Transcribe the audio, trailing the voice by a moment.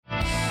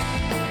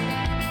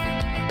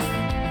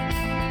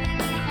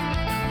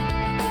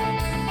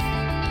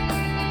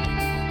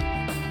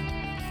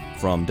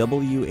From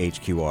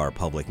WHQR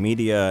Public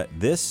Media,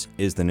 this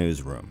is The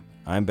Newsroom.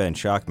 I'm Ben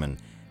Schachman.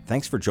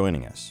 Thanks for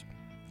joining us.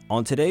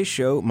 On today's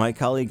show, my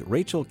colleague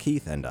Rachel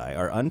Keith and I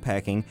are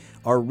unpacking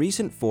our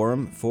recent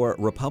forum for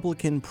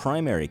Republican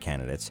primary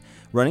candidates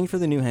running for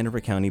the new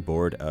Hanover County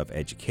Board of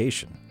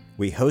Education.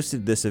 We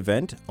hosted this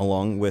event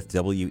along with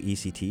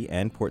WECT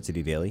and Port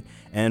City Daily,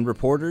 and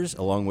reporters,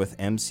 along with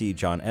MC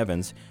John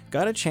Evans,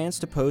 got a chance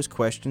to pose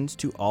questions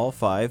to all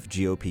 5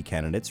 GOP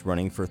candidates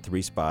running for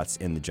 3 spots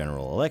in the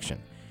general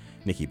election.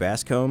 Nikki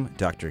Bascom,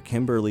 Dr.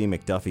 Kimberly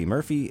McDuffie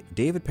Murphy,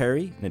 David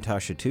Perry,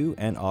 Natasha Tu,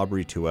 and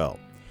Aubrey Tuell.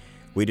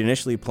 We'd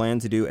initially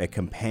planned to do a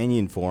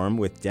companion forum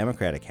with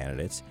Democratic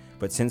candidates,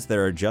 but since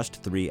there are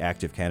just 3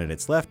 active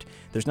candidates left,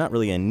 there's not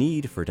really a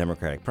need for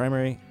Democratic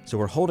primary, so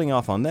we're holding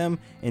off on them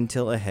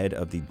until ahead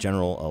of the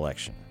general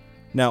election.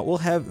 Now, we'll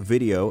have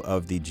video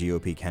of the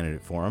GOP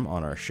candidate forum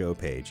on our show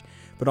page,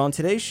 but on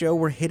today's show,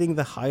 we're hitting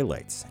the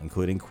highlights,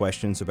 including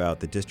questions about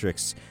the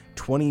district's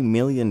 $20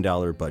 million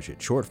budget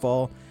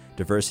shortfall,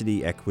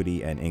 diversity,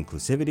 equity, and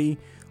inclusivity,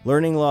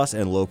 learning loss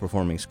and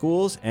low-performing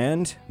schools,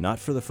 and, not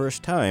for the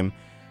first time,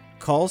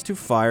 calls to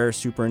fire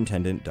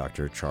Superintendent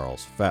Dr.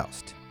 Charles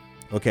Foust.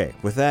 Okay,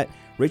 with that,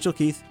 Rachel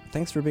Keith,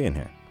 thanks for being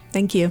here.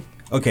 Thank you.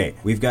 Okay,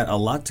 we've got a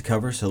lot to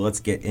cover, so let's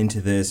get into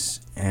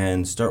this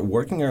and start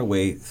working our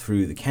way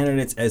through the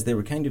candidates as they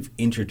were kind of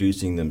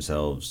introducing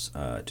themselves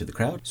to the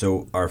crowd.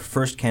 So our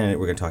first candidate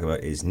we're going to talk about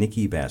is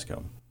Nikki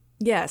Bascom.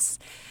 Yes.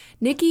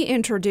 Nikki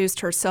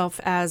introduced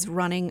herself as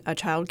running a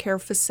child care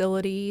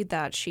facility,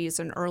 that she's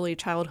an early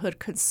childhood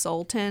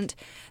consultant,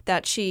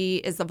 that she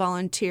is the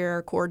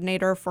volunteer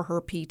coordinator for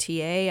her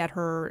PTA at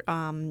her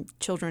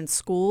children's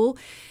school,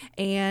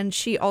 and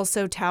she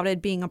also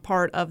touted being a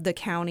part of the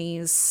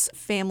county's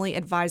Family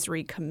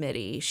Advisory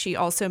Committee. She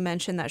also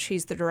mentioned that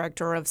she's the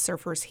director of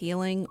Surfers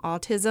Healing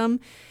Autism,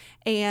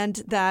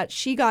 and that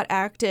she got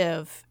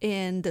active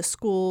in the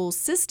school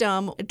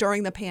system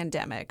during the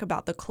pandemic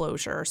about the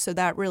closure. So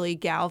that really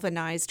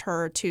galvanized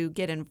her to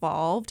get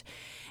involved.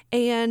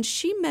 And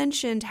she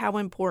mentioned how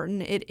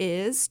important it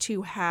is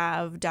to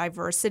have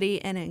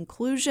diversity and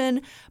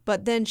inclusion,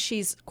 but then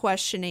she's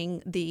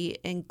questioning the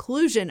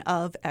inclusion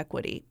of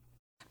equity.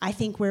 I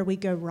think where we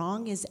go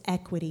wrong is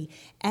equity.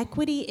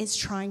 Equity is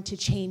trying to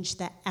change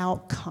the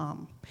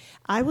outcome.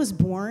 I was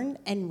born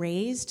and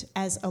raised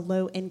as a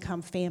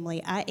low-income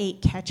family. I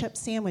ate ketchup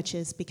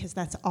sandwiches because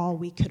that's all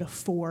we could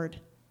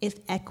afford. If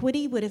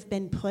equity would have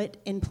been put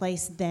in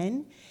place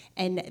then,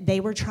 and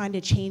they were trying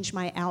to change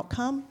my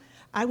outcome,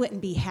 I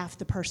wouldn't be half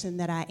the person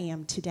that I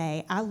am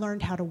today. I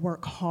learned how to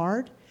work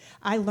hard.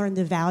 I learned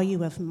the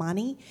value of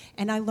money,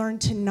 and I learned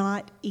to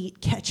not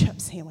eat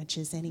ketchup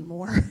sandwiches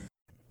anymore.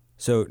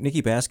 So Nikki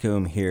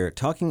Bascom here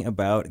talking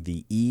about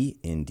the E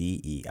in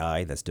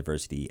DEI, that's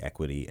diversity,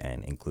 equity,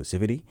 and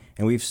inclusivity.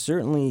 And we've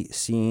certainly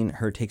seen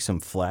her take some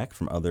flack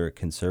from other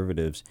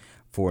conservatives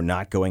for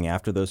not going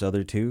after those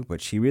other 2, but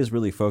she is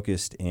really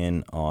focused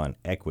in on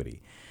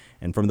equity.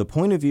 And from the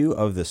point of view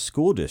of the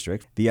school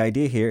district, the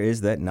idea here is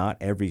that not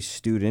every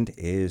student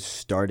is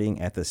starting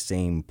at the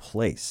same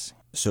place.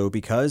 So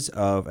because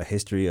of a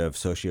history of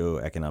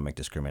socioeconomic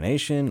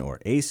discrimination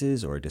or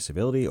ACEs or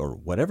disability or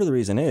whatever the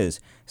reason is,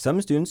 some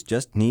students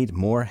just need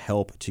more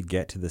help to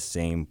get to the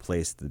same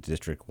place the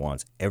district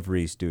wants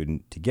every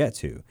student to get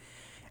to.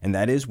 And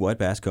that is what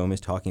Bascom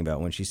is talking about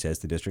when she says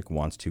the district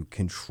wants to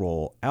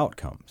control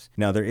outcomes.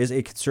 Now, there is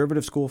a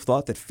conservative school of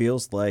thought that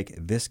feels like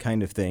this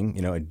kind of thing,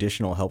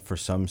 additional help for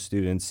some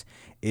students,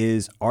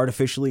 is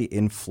artificially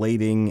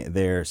inflating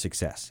their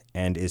success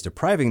and is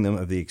depriving them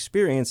of the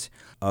experience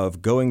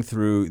of going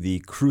through the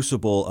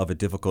crucible of a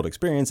difficult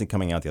experience and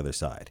coming out the other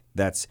side.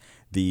 That's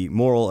the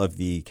moral of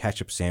the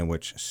ketchup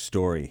sandwich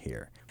story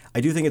here.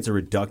 I do think it's a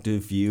reductive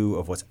view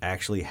of what's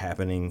actually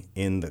happening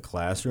in the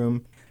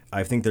classroom.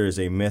 I think there is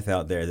a myth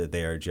out there that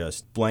they are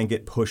just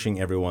blanket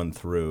pushing everyone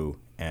through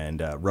and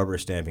rubber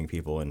stamping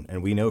people.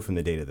 And we know from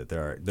the data that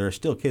there are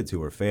still kids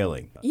who are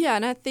failing. Yeah,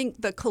 and I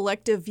think the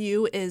collective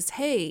view is,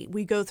 hey,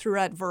 we go through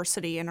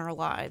adversity in our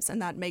lives,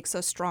 and that makes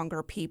us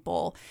stronger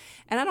people.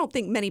 And I don't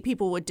think many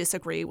people would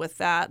disagree with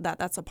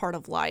that's a part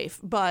of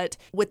life. But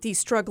with these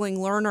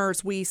struggling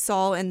learners, we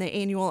saw in the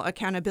annual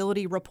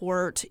accountability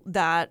report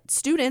that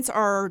students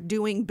are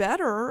doing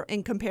better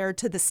in compared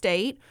to the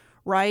state,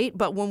 right?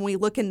 But when we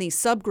look in these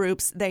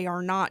subgroups, they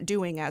are not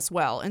doing as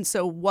well. And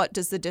so what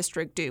does the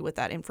district do with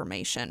that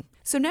information?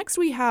 So next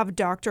we have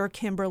Dr.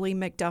 Kimberly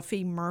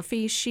McDuffie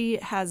Murphy. She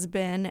has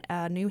been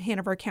a new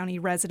Hanover County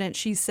resident,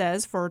 she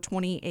says, for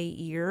 28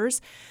 years,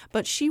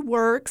 but she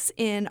works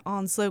in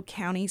Onslow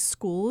County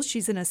Schools.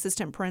 She's an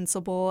assistant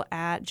principal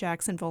at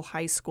Jacksonville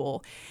High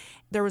School.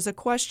 There was a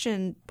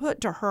question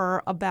put to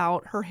her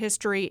about her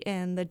history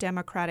in the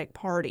Democratic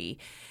Party,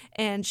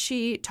 and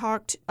she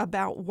talked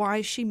about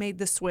why she made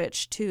the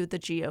switch to the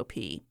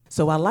GOP.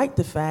 So I like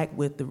the fact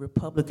with the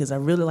Republicans, I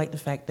really like the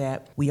fact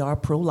that we are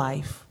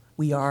pro-life,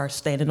 we are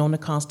standing on the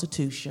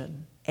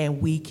Constitution,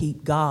 and we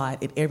keep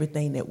God in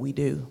everything that we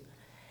do.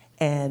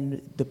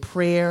 And the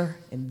prayer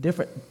and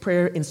different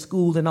prayer in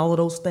school and all of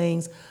those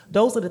things,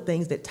 those are the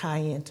things that tie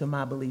into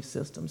my belief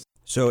systems.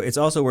 So it's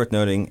also worth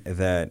noting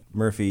that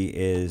Murphy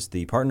is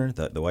the partner,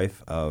 the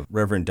wife of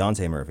Reverend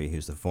Dante Murphy,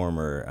 who's the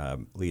former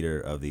leader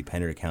of the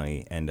Hanover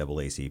County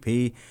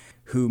NAACP,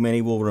 who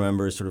many will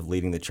remember sort of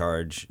leading the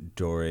charge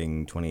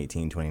during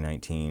 2018,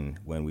 2019,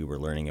 when we were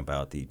learning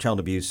about the child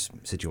abuse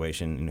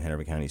situation in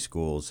Hanover County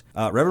schools.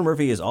 Reverend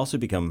Murphy has also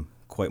become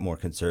quite more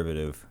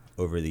conservative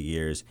over the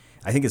years.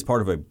 I think it's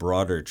part of a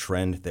broader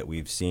trend that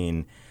we've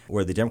seen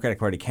where the Democratic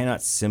Party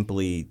cannot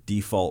simply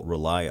default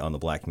rely on the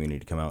black community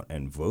to come out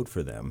and vote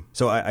for them.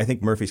 So I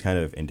think Murphy's kind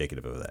of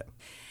indicative of that.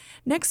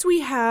 Next, we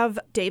have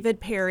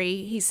David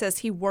Perry. He says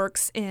he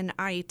works in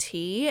IT,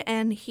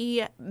 and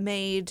he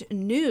made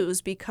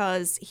news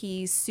because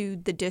he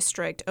sued the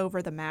district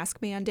over the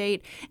mask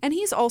mandate. And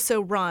he's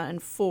also run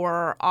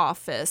for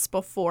office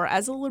before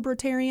as a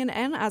Libertarian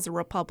and as a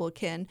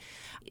Republican.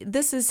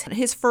 This is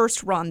his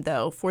first run,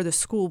 though, for the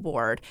school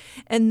board.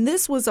 And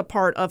this was a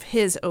part of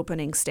his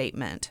opening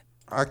statement.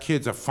 Our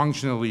kids are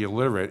functionally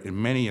illiterate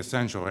in many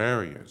essential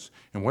areas.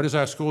 And what is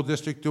our school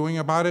district doing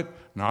about it?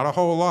 Not a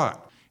whole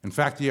lot. In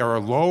fact, they are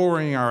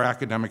lowering our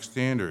academic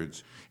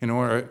standards in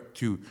order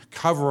to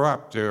cover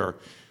up their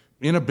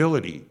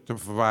inability to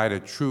provide a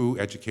true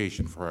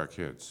education for our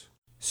kids.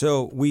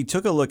 So we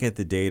took a look at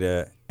the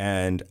data,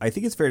 and I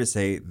think it's fair to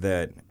say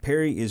that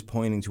Perry is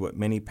pointing to what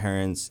many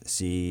parents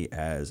see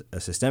as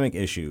a systemic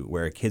issue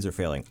where kids are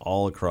failing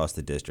all across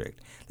the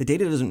district. The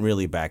data doesn't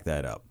really back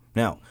that up.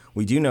 Now,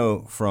 we do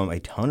know from a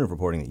ton of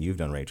reporting that you've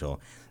done,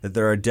 Rachel, that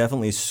there are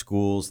definitely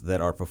schools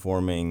that are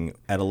performing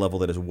at a level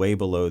that is way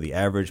below the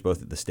average,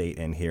 both at the state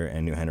and here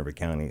in New Hanover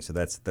County. So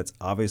that's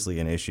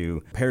obviously an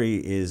issue. Perry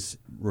is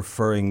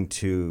referring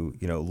to,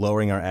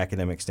 lowering our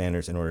academic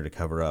standards in order to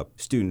cover up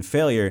student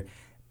failure,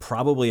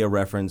 probably a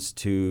reference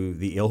to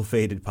the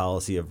ill-fated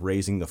policy of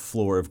raising the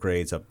floor of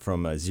grades up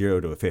from a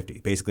 0 to a 50,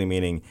 basically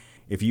meaning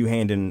if you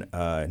hand in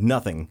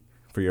nothing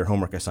for your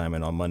homework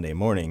assignment on Monday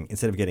morning,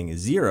 instead of getting a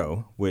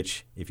 0,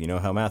 which, if you know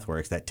how math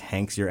works, that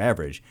tanks your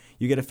average,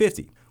 you get a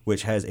 50,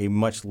 which has a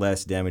much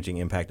less damaging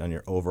impact on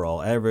your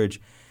overall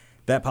average.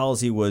 That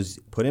policy was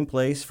put in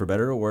place, for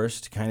better or worse,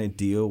 to kind of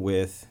deal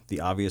with the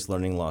obvious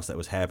learning loss that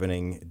was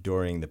happening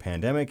during the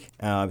pandemic.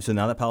 So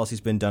now that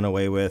policy's been done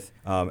away with.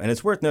 And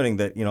it's worth noting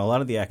that, a lot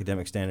of the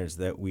academic standards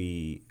that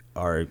we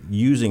are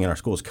using in our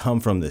schools come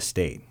from the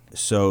state.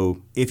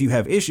 So if you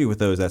have issue with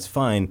those, that's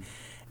fine.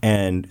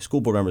 And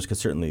school board members could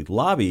certainly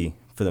lobby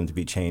for them to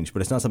be changed,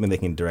 but it's not something they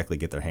can directly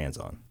get their hands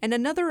on. And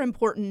another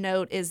important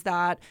note is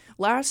that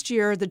last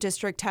year the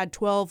district had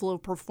 12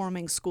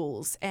 low-performing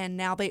schools, and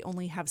now they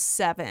only have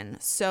 7.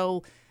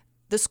 So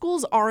the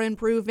schools are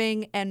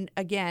improving. And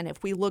again,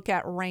 if we look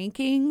at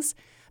rankings,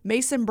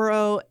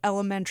 Masonboro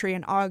Elementary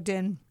and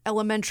Ogden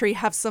Elementary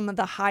have some of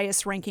the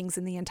highest rankings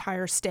in the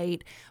entire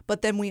state,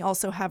 but then we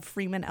also have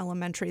Freeman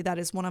Elementary that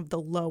is one of the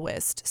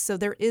lowest. So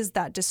there is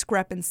that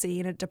discrepancy,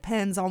 and it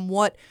depends on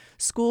what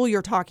school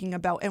you're talking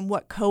about and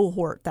what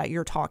cohort that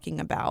you're talking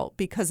about.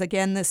 Because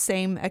again, the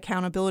same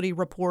accountability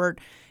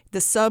report, the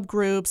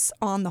subgroups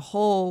on the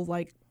whole,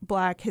 like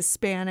Black,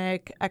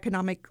 Hispanic,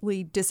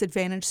 economically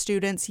disadvantaged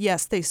students,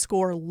 yes, they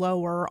score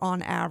lower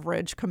on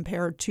average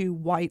compared to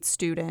white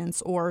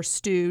students or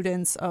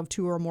students of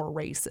 2 or more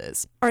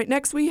races. All right,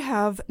 next we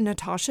have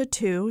Natasha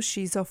Tu.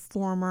 She's a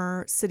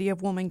former City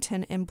of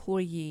Wilmington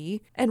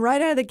employee. And right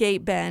out of the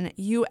gate, Ben,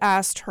 you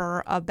asked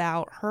her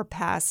about her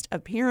past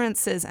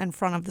appearances in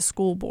front of the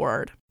school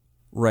board.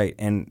 Right,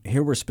 and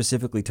here we're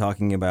specifically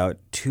talking about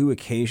 2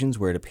 occasions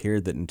where it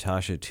appeared that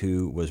Natasha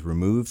Tu was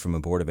removed from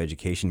a Board of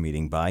Education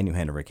meeting by New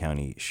Hanover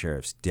County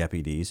Sheriff's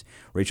deputies.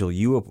 Rachel,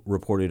 you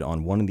reported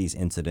on one of these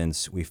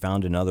incidents. We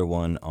found another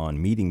one on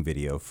meeting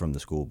video from the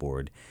school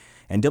board.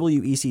 And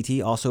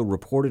WECT also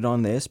reported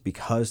on this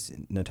because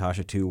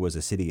Natasha Tu was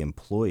a city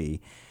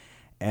employee.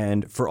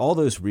 And for all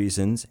those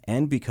reasons,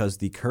 and because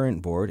the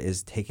current board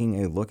is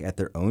taking a look at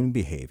their own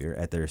behavior,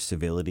 at their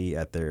civility,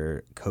 at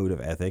their code of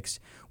ethics,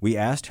 we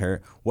asked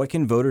her, what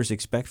can voters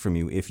expect from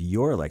you if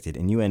you're elected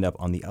and you end up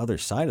on the other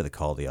side of the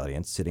call of the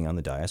audience, sitting on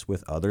the dais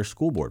with other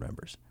school board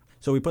members?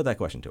 So we put that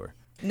question to her.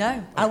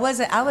 No, I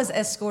wasn't. I was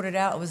escorted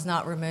out. I was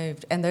not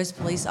removed. And those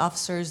police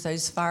officers,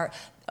 those the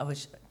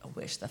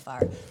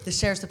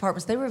sheriff's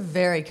departments, they were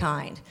very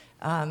kind.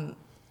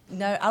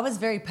 No, I was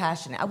very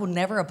passionate. I will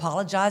never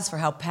apologize for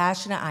how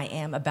passionate I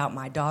am about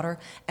my daughter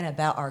and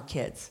about our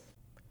kids.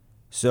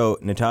 So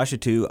Natasha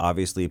Tu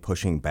obviously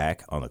pushing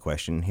back on the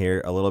question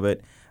here a little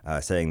bit,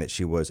 saying that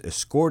she was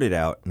escorted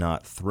out,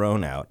 not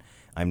thrown out.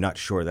 I'm not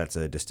sure that's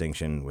a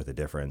distinction with a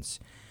difference.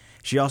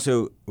 She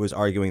also was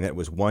arguing that it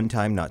was one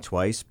time, not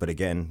twice. But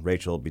again,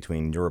 Rachel,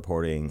 between your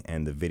reporting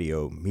and the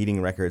video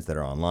meeting records that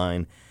are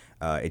online,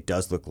 it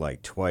does look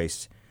like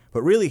twice.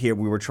 But really here,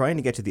 we were trying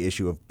to get to the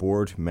issue of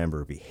board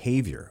member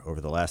behavior.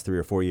 Over the last 3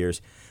 or 4 years,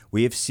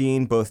 we have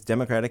seen both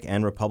Democratic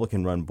and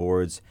Republican-run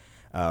boards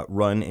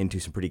run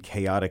into some pretty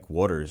chaotic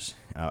waters,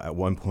 at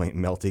one point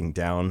melting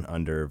down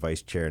under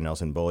Vice Chair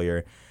Nelson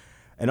Beaulieu.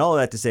 And all of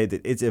that to say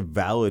that it's a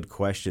valid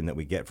question that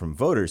we get from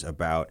voters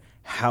about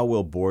how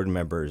will board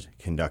members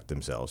conduct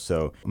themselves?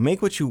 So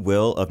make what you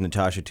will of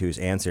Natasha Two's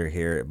answer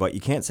here, but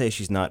you can't say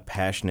she's not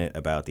passionate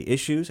about the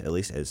issues, at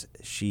least as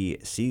she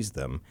sees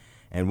them.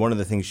 And one of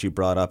the things she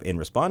brought up in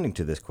responding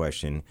to this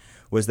question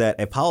was that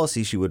a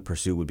policy she would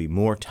pursue would be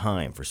more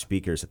time for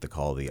speakers at the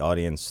call of the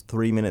audience,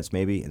 3 minutes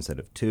maybe instead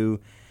of 2.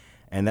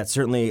 And that's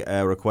certainly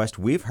a request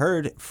we've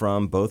heard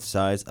from both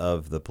sides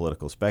of the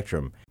political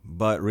spectrum.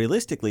 But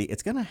realistically,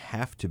 it's going to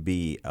have to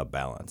be a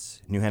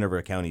balance. New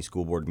Hanover County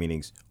school board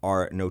meetings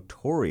are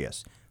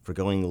notorious for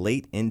going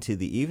late into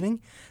the evening.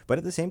 But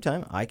at the same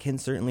time, I can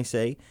certainly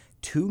say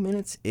 2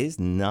 minutes is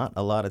not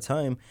a lot of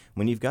time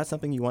when you've got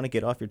something you want to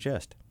get off your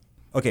chest.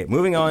 Okay,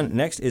 moving on.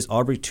 Next is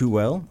Aubrey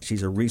Tewell.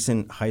 She's a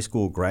recent high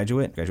school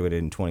graduated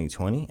in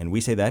 2020. And we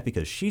say that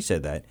because she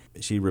said that.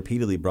 She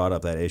repeatedly brought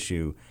up that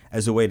issue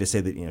as a way to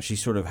say that, she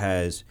sort of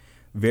has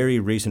very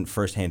recent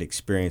firsthand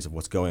experience of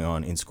what's going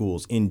on in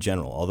schools in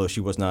general, although she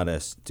was not a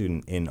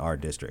student in our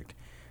district.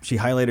 She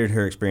highlighted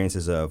her experience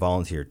as a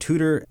volunteer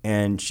tutor.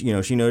 And, she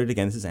noted,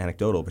 again, this is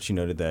anecdotal, but she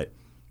noted that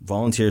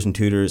volunteers and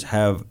tutors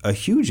have a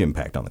huge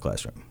impact on the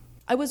classroom.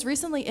 I was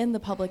recently in the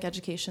public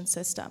education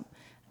system.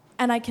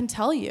 And I can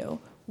tell you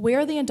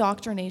where the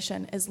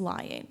indoctrination is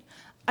lying.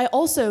 I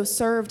also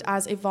served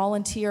as a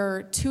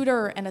volunteer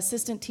tutor and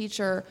assistant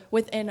teacher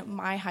within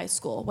my high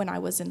school when I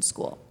was in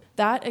school.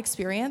 That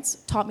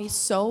experience taught me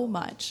so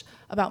much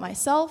about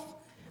myself,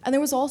 and there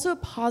was also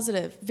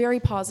a very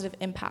positive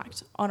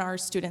impact on our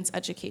students'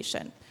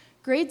 education.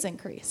 Grades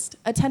increased,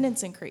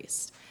 attendance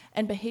increased,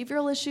 and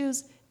behavioral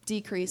issues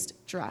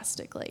decreased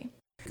drastically.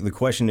 The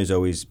question has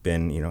always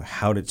been,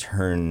 how to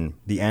turn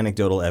the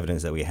anecdotal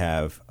evidence that we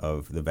have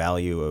of the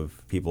value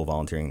of people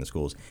volunteering in the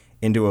schools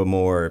into a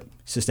more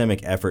systemic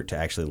effort to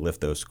actually lift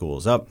those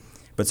schools up.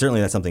 But certainly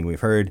that's something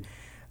we've heard.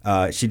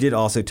 She did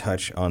also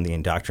touch on the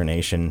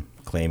indoctrination,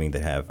 claiming to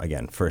have,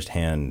 again,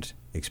 firsthand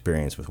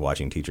experience with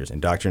watching teachers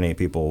indoctrinate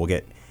people. We'll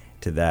get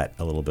to that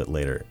a little bit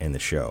later in the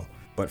show.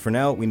 But for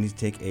now, we need to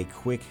take a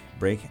quick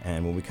break,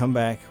 and when we come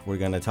back, we're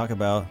going to talk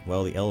about,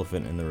 the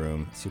elephant in the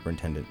room,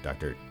 Superintendent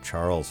Dr.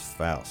 Charles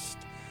Foust.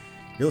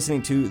 You're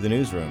listening to The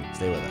Newsroom.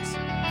 Stay with us.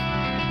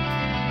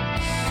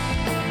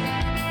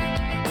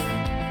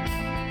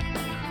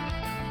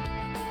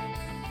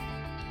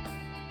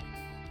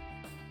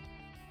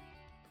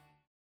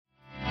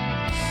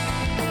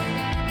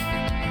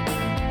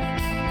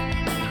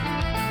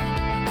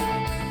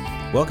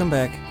 Welcome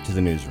back to The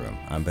Newsroom.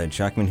 I'm Ben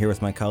Schachtman here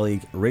with my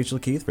colleague Rachel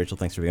Keith. Rachel,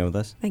 thanks for being with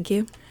us. Thank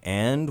you.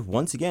 And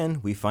once again,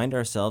 we find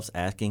ourselves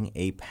asking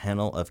a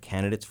panel of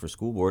candidates for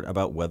school board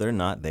about whether or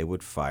not they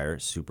would fire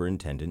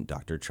Superintendent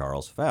Dr.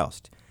 Charles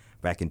Foust.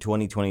 Back in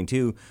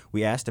 2022,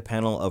 we asked a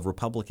panel of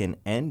Republican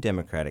and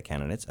Democratic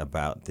candidates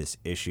about this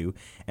issue,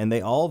 and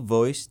they all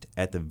voiced,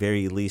 at the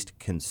very least,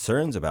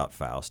 concerns about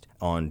Foust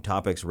on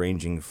topics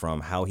ranging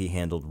from how he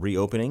handled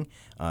reopening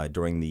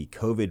during the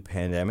COVID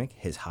pandemic,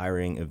 his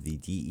hiring of the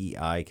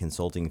DEI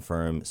consulting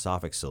firm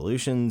Sophic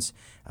Solutions,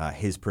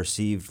 his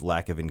perceived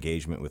lack of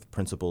engagement with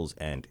principals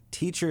and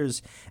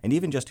teachers, and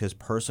even just his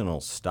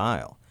personal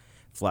style.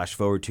 Flash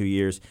forward 2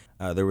 years,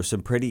 there were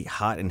some pretty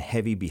hot and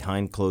heavy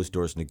behind closed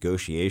doors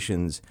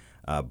negotiations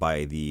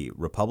by the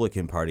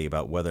Republican Party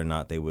about whether or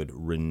not they would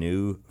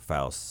renew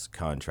Foust's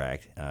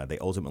contract. They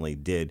ultimately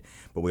did,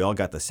 but we all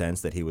got the sense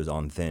that he was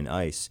on thin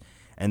ice.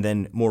 And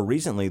then more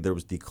recently, there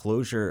was the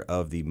closure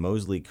of the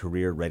Mosley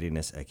Career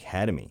Readiness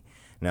Academy.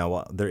 Now,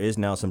 while there is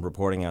now some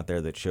reporting out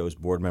there that shows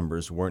board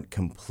members weren't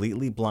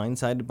completely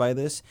blindsided by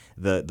this,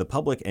 the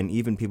public and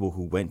even people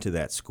who went to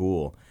that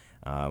school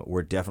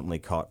were definitely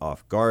caught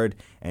off guard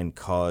and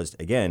caused,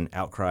 again,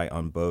 outcry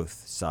on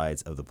both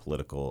sides of the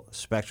political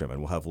spectrum. And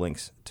we'll have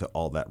links to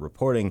all that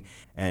reporting.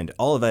 And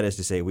all of that is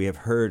to say we have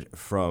heard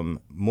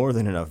from more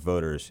than enough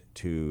voters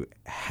to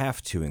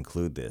have to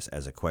include this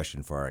as a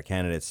question for our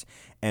candidates.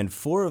 And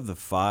 4 of the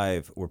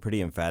 5 were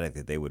pretty emphatic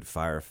that they would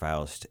fire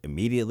Foust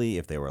immediately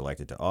if they were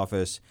elected to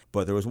office.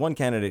 But there was one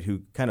candidate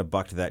who kind of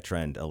bucked that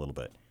trend a little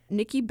bit.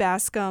 Nikki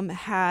Bascom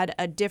had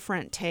a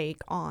different take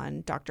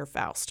on Dr.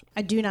 Foust.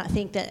 I do not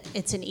think that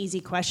it's an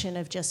easy question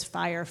of just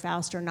fire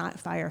Foust or not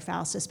fire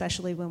Foust,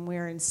 especially when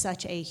we're in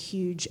such a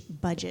huge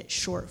budget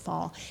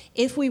shortfall.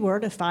 If we were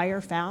to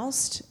fire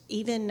Foust,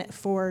 even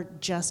for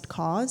just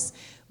cause,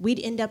 we'd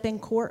end up in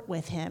court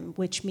with him,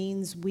 which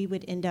means we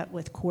would end up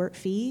with court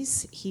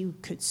fees. He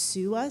could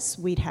sue us.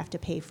 We'd have to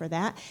pay for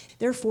that.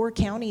 There are 4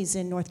 counties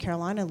in North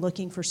Carolina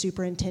looking for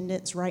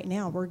superintendents right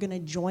now. We're going to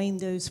join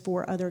those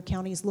 4 other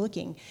counties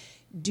looking.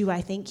 Do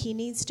I think he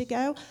needs to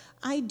go?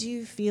 I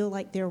do feel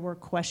like there were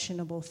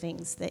questionable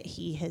things that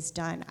he has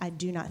done. I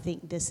do not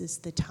think this is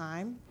the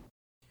time.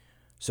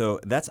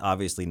 So that's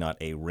obviously not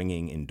a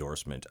ringing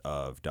endorsement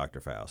of Dr.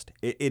 Foust.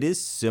 It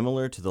is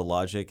similar to the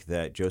logic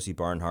that Josie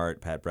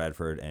Barnhart, Pat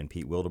Bradford, and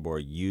Pete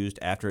Wildeboer used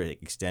after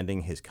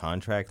extending his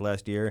contract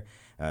last year.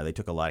 They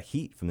took a lot of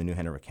heat from the New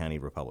Hanover County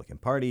Republican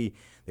Party.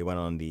 They went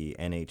on the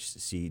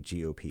NHC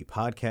GOP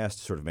podcast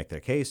to sort of make their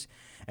case.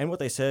 And what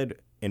they said,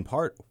 in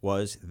part,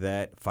 was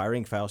that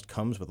firing Foust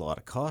comes with a lot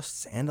of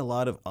costs and a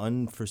lot of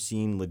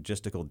unforeseen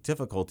logistical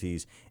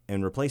difficulties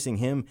in replacing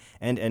him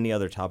and any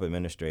other top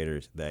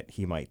administrators that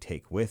he might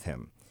take with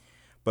him.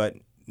 But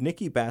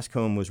Nikki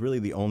Bascom was really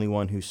the only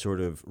one who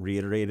sort of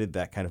reiterated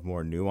that kind of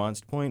more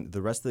nuanced point.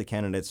 The rest of the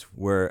candidates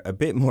were a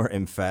bit more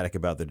emphatic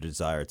about their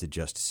desire to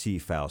just see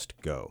Foust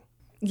go.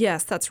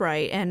 Yes, that's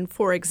right. And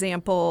for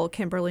example,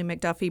 Kimberly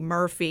McDuffie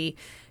Murphy,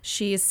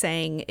 she is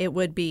saying it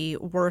would be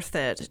worth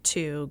it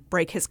to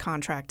break his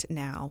contract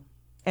now.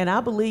 And I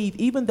believe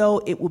even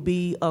though it would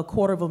be a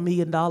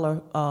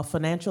 $250,000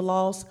 financial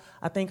loss,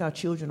 I think our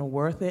children are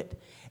worth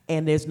it.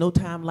 And there's no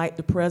time like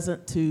the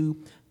present to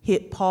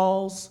hit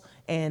pause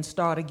and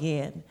start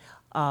again.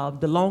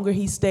 The longer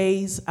he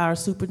stays our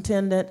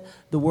superintendent,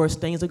 the worse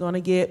things are going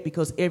to get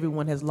because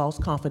everyone has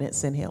lost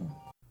confidence in him.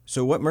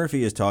 So what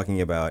Murphy is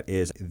talking about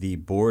is the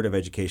Board of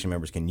Education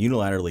members can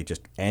unilaterally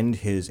just end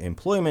his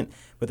employment,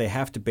 but they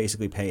have to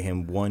basically pay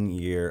him 1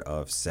 year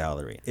of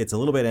salary. It's a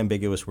little bit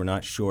ambiguous. We're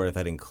not sure if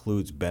that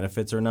includes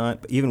benefits or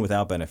not. But even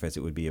without benefits,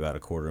 it would be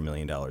about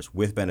 $250,000.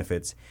 With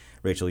benefits,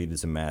 Rachel, you did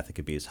some math. It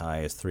could be as high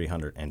as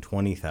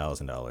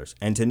 $320,000.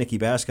 And to Nikki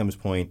Bascom's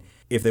point,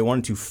 if they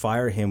wanted to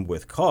fire him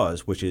with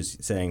cause, which is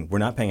saying we're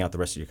not paying out the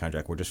rest of your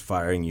contract, we're just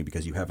firing you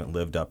because you haven't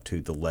lived up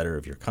to the letter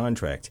of your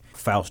contract,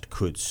 Foust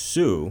could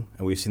sue,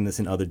 and we've seen this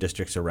in other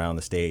districts around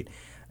the state.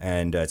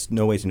 And it's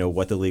no way to know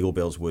what the legal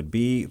bills would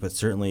be, but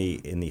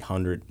certainly in the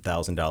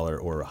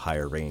 $100,000 or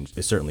higher range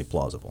is certainly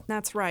plausible.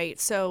 That's right.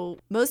 So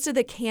most of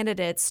the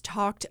candidates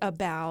talked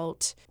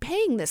about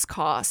paying this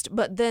cost,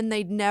 but then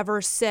they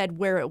never said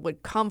where it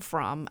would come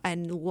from.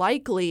 And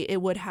likely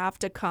it would have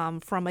to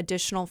come from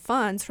additional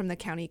funds from the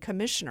county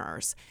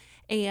commissioners.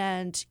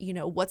 And,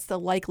 what's the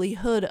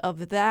likelihood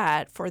of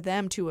that for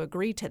them to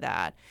agree to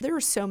that? There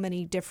are so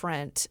many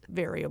different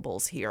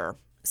variables here.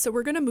 So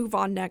we're going to move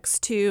on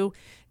next to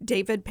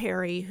David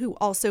Perry, who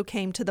also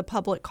came to the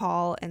public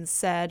call and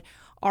said,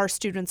 our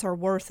students are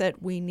worth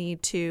it. We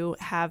need to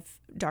have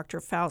Dr.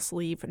 Foust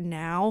leave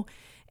now.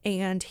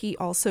 And he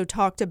also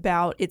talked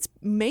about it's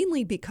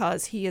mainly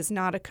because he is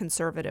not a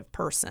conservative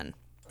person.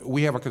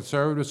 We have a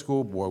conservative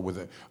school board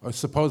with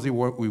supposedly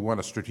we want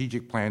a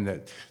strategic plan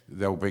that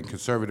will bring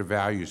conservative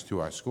values to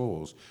our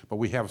schools, but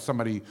we have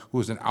somebody who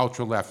is an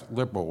ultra-left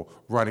liberal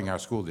running our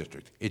school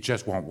district. It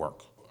just won't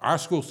work. Our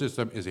school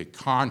system is a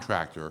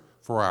contractor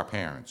for our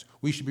parents.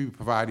 We should be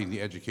providing the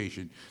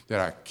education that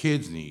our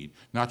kids need,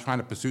 not trying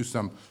to pursue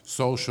some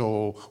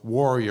social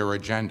warrior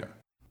agenda.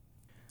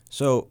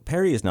 So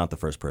Perry is not the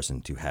first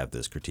person to have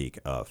this critique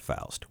of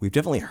Foust. We've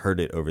definitely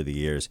heard it over the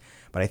years,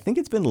 but I think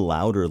it's been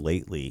louder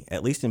lately,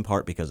 at least in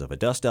part because of a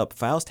dust-up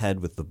Foust had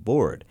with the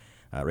board.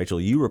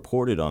 Rachel, you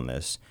reported on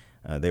this.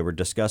 They were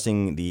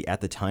discussing the,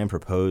 at the time,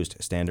 proposed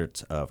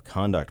standards of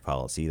conduct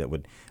policy that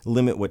would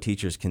limit what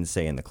teachers can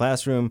say in the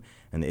classroom,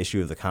 and the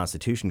issue of the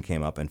Constitution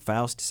came up, and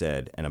Foust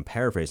said, and I'm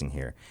paraphrasing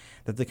here,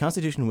 that the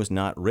Constitution was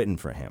not written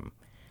for him.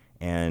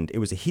 And it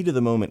was a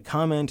heat-of-the-moment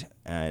comment,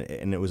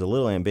 and it was a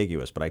little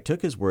ambiguous, but I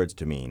took his words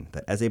to mean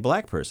that as a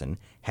black person,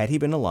 had he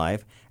been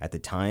alive at the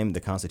time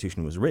the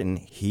Constitution was written,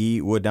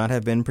 he would not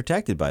have been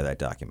protected by that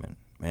document.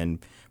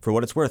 And for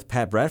what it's worth,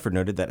 Pat Bradford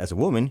noted that as a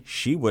woman,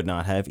 she would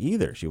not have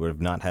either. She would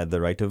have not had the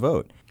right to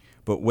vote.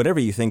 But whatever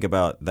you think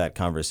about that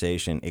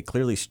conversation, it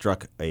clearly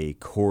struck a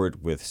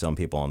chord with some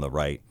people on the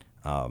right.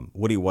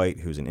 Woody White,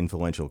 who's an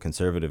influential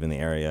conservative in the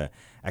area,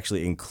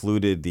 actually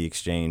included the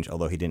exchange,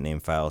 although he didn't name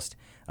Foust,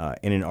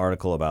 in an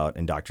article about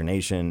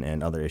indoctrination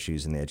and other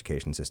issues in the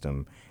education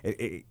system.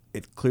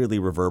 It clearly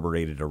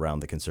reverberated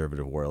around the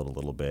conservative world a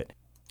little bit.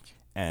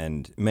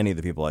 And many of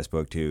the people I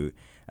spoke to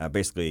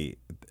basically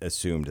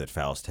assumed that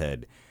Foust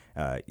had,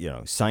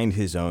 signed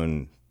his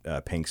own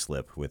pink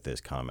slip with this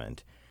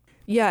comment.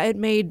 Yeah, it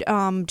made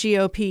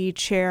GOP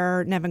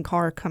Chair Nevin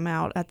Carr come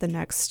out at the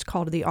next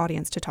call to the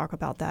audience to talk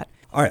about that.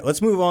 All right,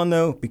 let's move on,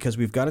 though, because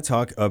we've got to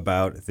talk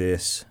about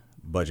this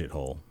budget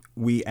hole.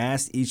 We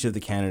asked each of the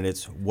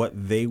candidates what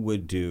they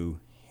would do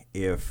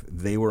if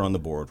they were on the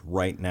board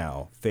right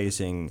now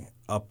facing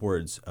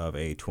upwards of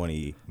a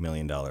 $20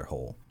 million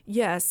hole.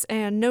 Yes,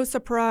 and no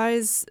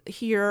surprise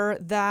here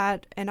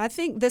that, and I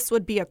think this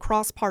would be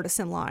across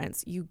partisan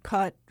lines. You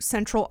cut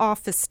central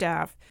office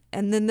staff,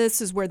 and then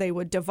this is where they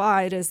would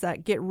divide, is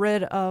that get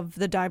rid of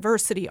the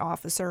diversity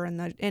officer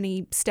and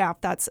any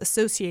staff that's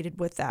associated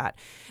with that.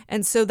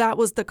 And so that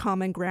was the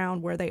common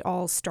ground where they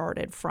all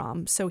started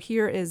from. So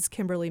here is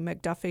Kimberly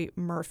McDuffie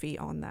Murphy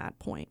on that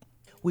point.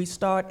 We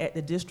start at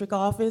the district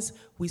office,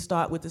 we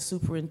start with the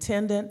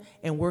superintendent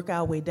and work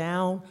our way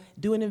down,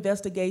 do an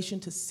investigation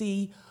to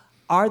see,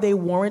 are they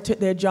warranted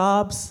their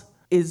jobs?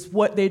 Is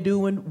what they're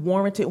doing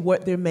warranted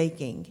what they're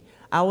making?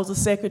 I was a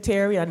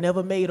secretary. I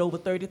never made over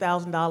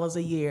 $30,000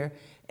 a year,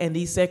 and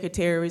these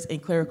secretaries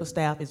and clerical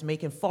staff is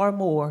making far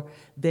more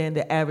than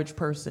the average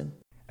person.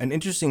 An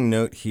interesting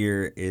note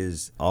here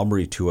is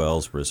Aubrey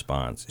Tuell's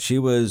response. She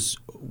was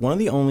one of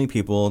the only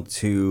people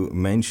to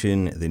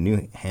mention the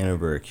new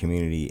Hanover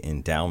Community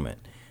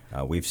Endowment.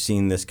 We've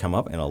seen this come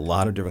up in a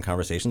lot of different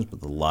conversations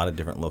with a lot of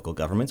different local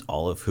governments,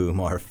 all of whom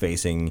are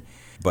facing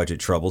budget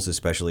troubles,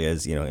 especially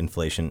as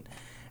inflation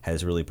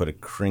has really put a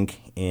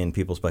crink in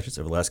people's budgets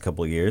over the last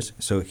couple of years.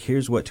 So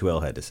here's what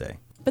Tuell had to say.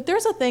 But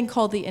there's a thing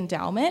called the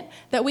endowment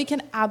that we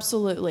can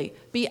absolutely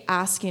be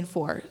asking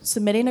for,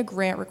 submitting a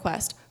grant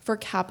request for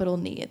capital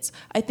needs.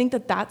 I think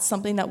that that's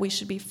something that we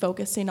should be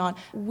focusing on.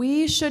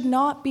 We should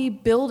not be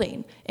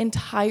building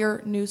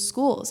entire new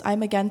schools.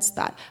 I'm against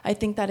that. I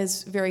think that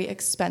is very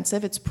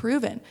expensive. It's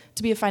proven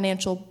to be a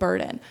financial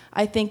burden.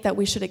 I think that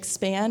we should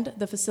expand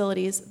the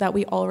facilities that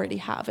we already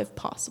have if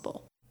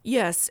possible.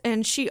 Yes,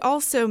 and she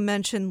also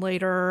mentioned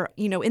later,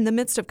 in the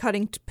midst of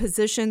cutting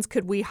positions,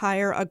 could we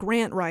hire a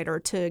grant writer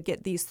to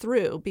get these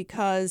through?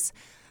 Because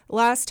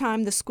last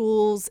time the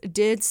schools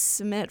did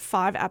submit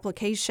 5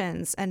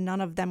 applications and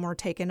none of them were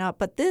taken up.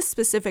 But this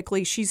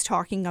specifically, she's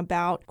talking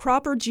about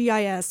Cropper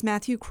GIS.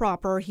 Matthew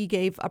Cropper, he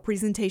gave a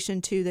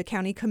presentation to the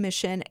county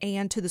commission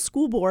and to the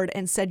school board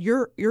and said,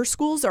 your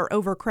schools are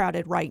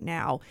overcrowded right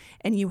now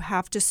and you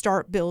have to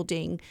start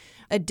building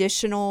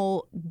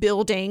additional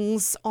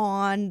buildings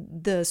on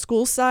the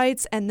school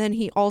sites. And then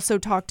he also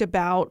talked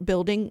about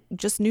building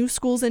just new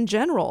schools in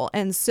general.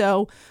 And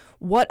so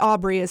what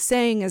Aubrey is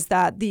saying is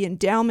that the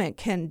endowment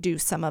can do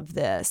some of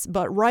this.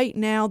 But right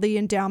now, the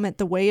endowment,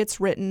 the way it's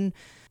written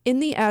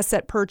in the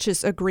asset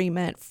purchase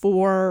agreement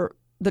for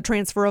the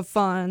transfer of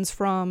funds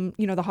from,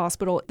 the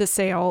hospital, the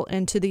sale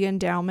into the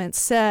endowment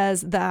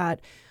says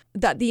that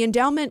the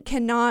endowment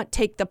cannot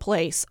take the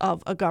place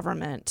of a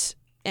government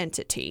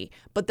entity,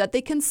 but that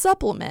they can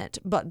supplement.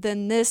 But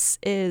then this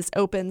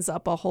opens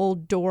up a whole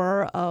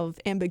door of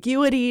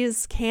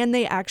ambiguities. Can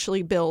they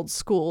actually build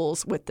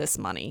schools with this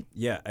money?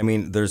 Yeah, I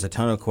mean, there's a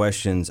ton of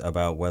questions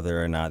about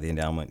whether or not the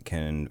endowment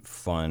can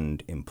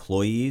fund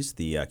employees.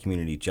 The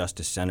Community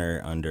Justice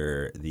Center,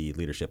 under the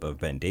leadership of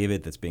Ben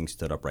David, that's being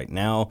stood up right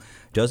now,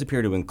 does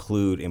appear to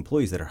include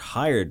employees that are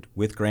hired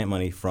with grant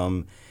money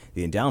from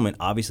the endowment.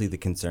 Obviously, the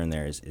concern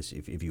there is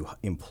if you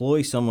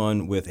employ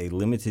someone with a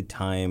limited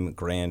time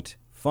grant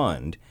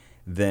fund,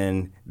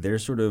 then they're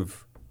sort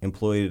of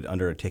employed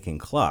under a ticking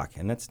clock,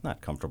 and that's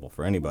not comfortable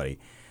for anybody.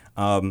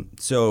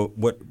 So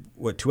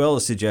what Tuell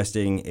is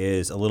suggesting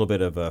is a little bit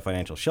of a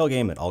financial shell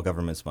game that all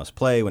governments must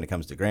play when it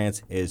comes to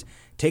grants, is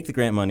take the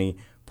grant money,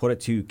 put it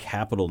to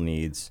capital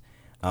needs,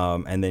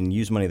 and then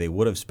use money they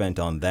would have spent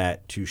on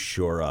that to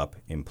shore up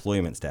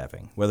employment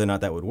staffing. Whether or not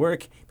that would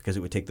work, because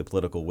it would take the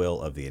political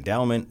will of the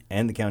endowment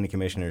and the county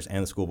commissioners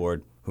and the school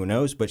board, who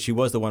knows? But she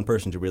was the one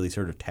person to really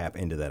sort of tap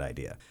into that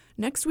idea.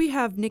 Next, we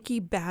have Nikki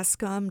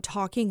Bascom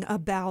talking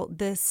about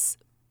this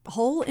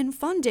hole in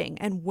funding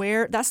and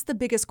where that's the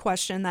biggest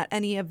question that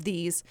any of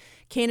these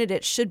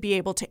candidates should be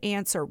able to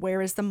answer.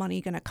 Where is the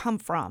money going to come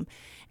from?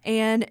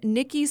 And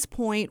Nikki's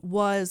point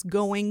was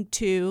going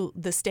to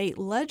the state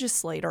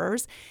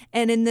legislators.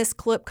 And in this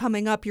clip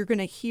coming up, you're going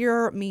to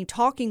hear me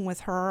talking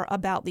with her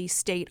about these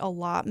state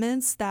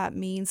allotments. That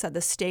means that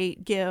the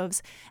state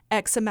gives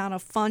X amount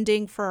of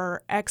funding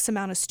for X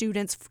amount of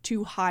students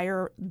to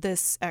hire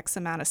this X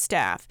amount of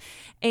staff.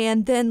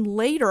 And then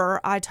later,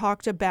 I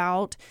talked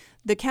about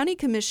the county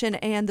commission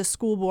and the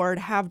school board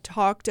have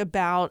talked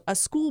about a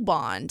school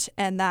bond,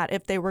 and that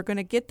if they were going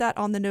to get that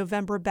on the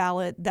November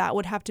ballot, that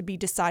would have to be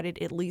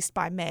decided at least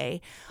by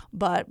May.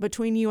 But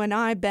between you and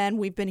I, Ben,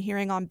 we've been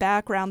hearing on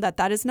background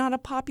that is not a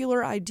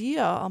popular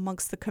idea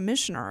amongst the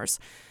commissioners.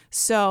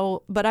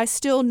 So, but I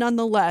still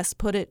nonetheless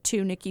put it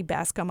to Nikki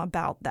Bascom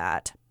about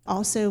that.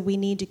 Also, we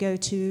need to go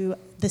to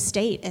the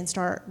state and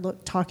start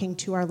talking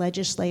to our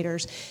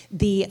legislators.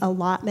 The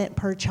allotment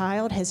per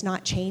child has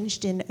not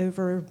changed in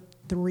over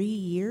 3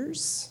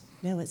 years.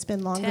 No, it's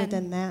been longer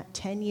than that,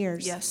 10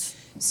 years. Yes.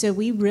 So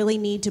we really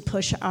need to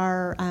push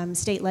our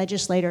state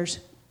legislators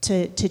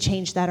to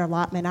change that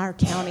allotment. Our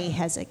county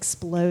has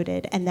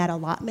exploded, and that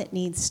allotment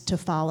needs to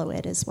follow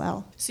it as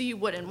well. So you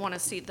wouldn't want to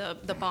see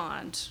the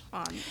bond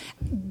on?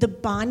 The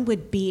bond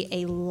would be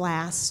a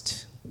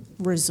last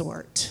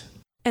resort.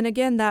 And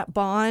again, that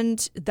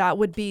bond, that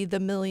would be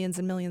the millions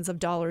and millions of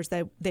dollars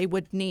that they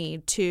would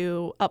need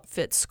to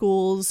upfit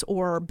schools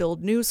or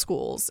build new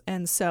schools.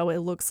 And so it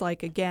looks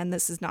like, again,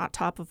 this is not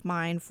top of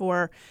mind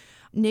for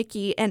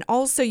Nikki. And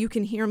also you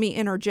can hear me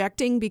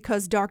interjecting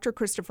because Dr.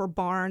 Christopher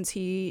Barnes,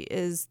 he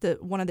is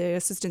one of the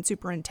assistant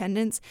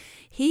superintendents.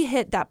 He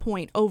hit that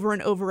point over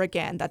and over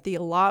again that the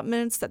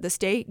allotments that the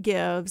state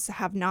gives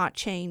have not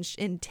changed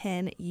in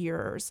 10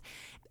 years.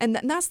 And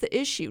that's the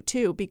issue,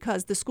 too,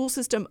 because the school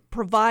system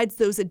provides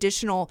those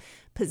additional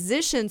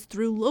positions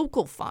through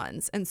local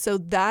funds. And so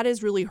that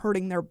is really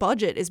hurting their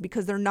budget, is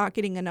because they're not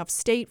getting enough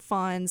state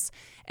funds.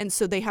 And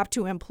so they have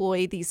to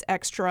employ these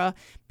extra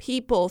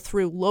people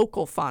through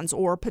local funds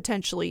or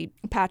potentially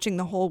patching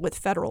the hole with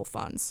federal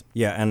funds.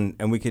 Yeah,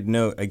 and we could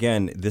note,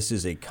 again, this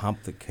is a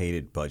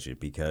complicated budget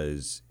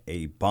because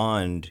a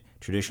bond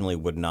traditionally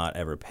would not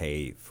ever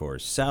pay for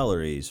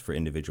salaries for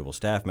individual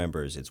staff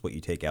members. It's what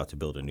you take out to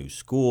build a new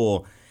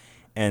school.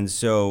 And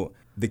so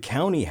the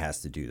county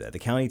has to do that. The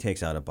county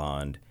takes out a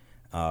bond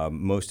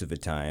most of the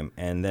time,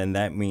 and then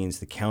that means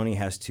the county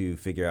has to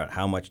figure out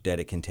how much debt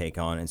it can take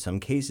on. In some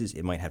cases,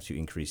 it might have to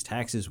increase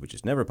taxes, which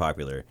is never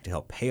popular, to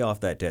help pay off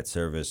that debt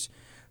service.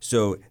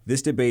 So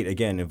this debate,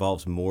 again,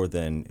 involves more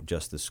than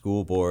just the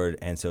school board,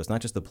 and so it's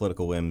not just the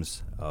political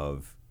whims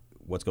of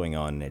what's going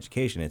on in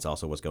education, it's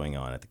also what's going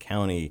on at the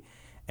county,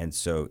 and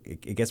so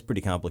it gets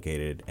pretty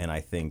complicated. And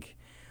I think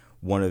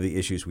one of the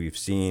issues we've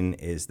seen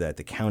is that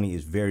the county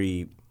is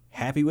very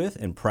happy with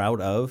and proud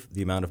of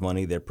the amount of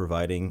money they're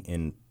providing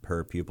in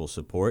per pupil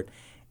support.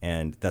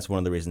 And that's one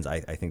of the reasons I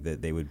think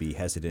that they would be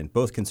hesitant,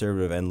 both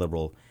conservative and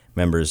liberal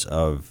members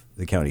of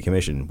the county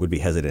commission would be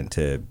hesitant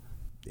to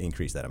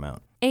increase that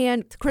amount.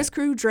 And Chris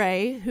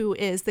Crudre, who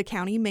is the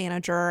county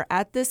manager,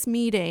 at this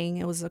meeting,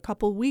 it was a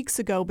couple weeks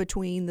ago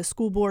between the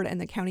school board and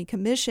the county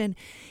commission,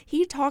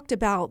 he talked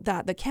about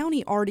that the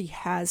county already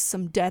has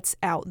some debts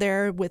out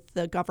there with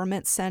the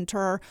government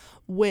center,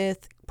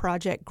 with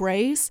Project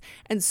Grace.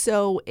 And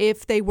so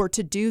if they were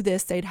to do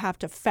this, they'd have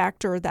to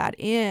factor that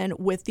in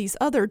with these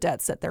other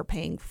debts that they're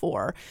paying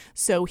for.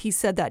 So he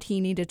said that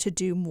he needed to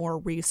do more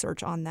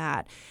research on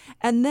that.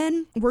 And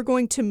then we're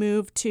going to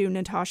move to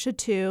Natasha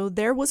too.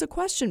 There was a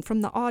question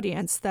from the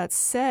audience that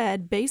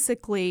said,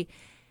 basically,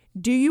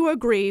 do you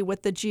agree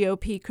with the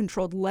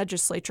GOP-controlled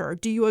legislature?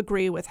 Do you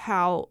agree with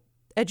how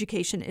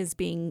education is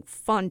being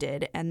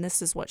funded? And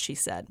this is what she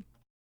said.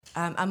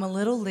 I'm a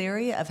little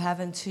leery of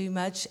having too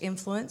much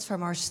influence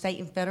from our state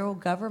and federal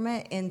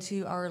government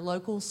into our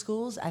local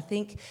schools. I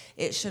think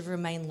it should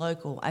remain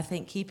local. I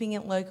think keeping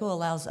it local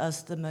allows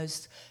us the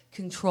most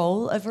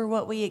control over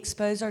what we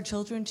expose our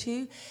children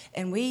to,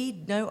 and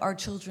we know our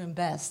children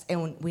best,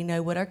 and we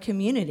know what our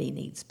community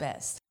needs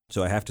best.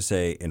 So I have to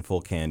say, in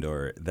full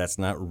candor, that's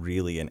not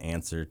really an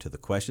answer to the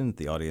question that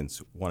the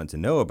audience wanted to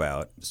know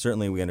about.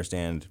 Certainly we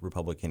understand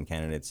Republican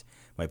candidates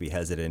might be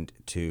hesitant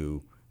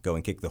to go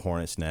and kick the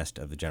hornet's nest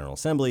of the General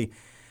Assembly,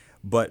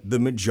 but the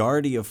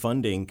majority of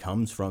funding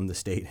comes from the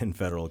state and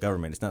federal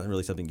government. It's not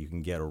really something you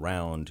can get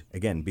around.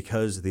 Again,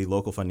 because the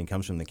local funding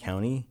comes from the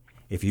county,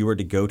 if you were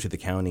to go to the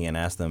county and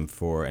ask them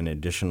for an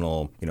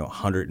additional,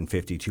 $150,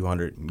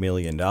 $200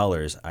 million,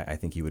 I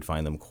think you would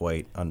find them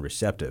quite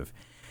unreceptive.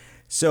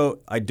 So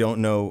I don't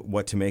know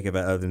what to make of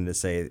it other than to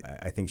say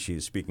I think she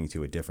is speaking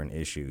to a different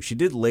issue. She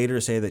did later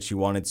say that she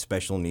wanted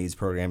special needs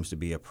programs to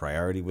be a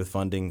priority with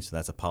funding, so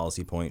that's a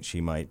policy point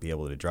she might be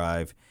able to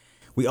drive.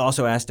 We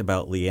also asked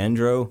about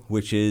Leandro,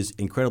 which is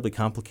incredibly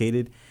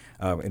complicated.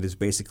 It is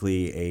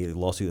basically a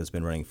lawsuit that's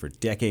been running for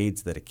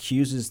decades that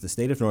accuses the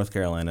state of North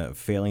Carolina of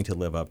failing to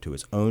live up to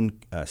its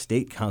own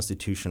state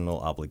constitutional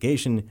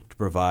obligation to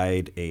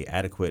provide an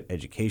adequate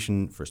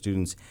education for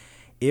students.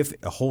 If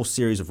a whole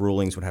series of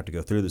rulings would have to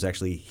go through, there's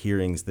actually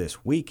hearings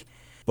this week,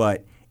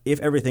 but if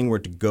everything were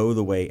to go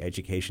the way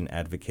education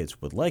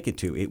advocates would like it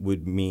to, it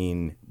would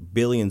mean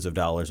billions of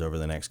dollars over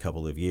the next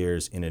couple of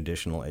years in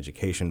additional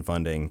education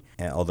funding.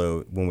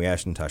 Although when we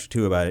asked Natasha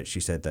too about it, she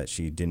said that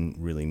she didn't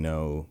really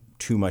know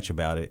too much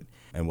about it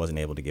and wasn't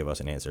able to give us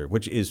an answer,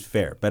 which is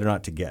fair. Better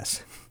not to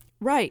guess.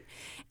 Right.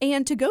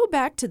 And to go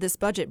back to this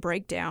budget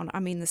breakdown,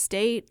 the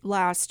state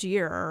last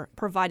year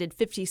provided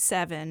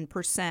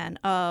 57%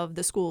 of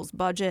the school's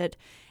budget,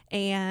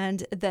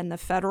 and then the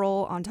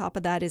federal on top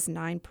of that is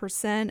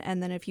 9%.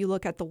 And then if you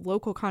look at the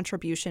local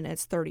contribution,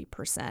 it's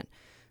 30%.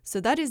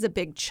 So that is a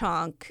big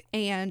chunk.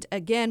 And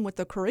again, with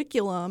the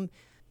curriculum,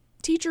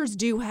 teachers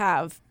do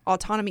have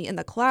autonomy in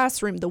the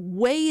classroom, the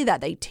way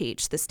that they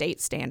teach the state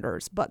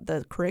standards, but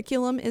the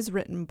curriculum is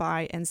written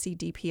by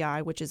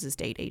NCDPI, which is a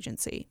state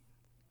agency.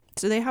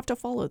 So they have to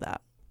follow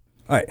that.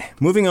 All right,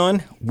 moving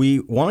on,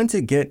 we wanted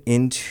to get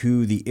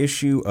into the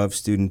issue of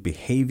student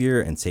behavior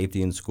and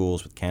safety in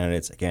schools with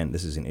candidates. Again,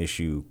 this is an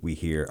issue we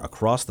hear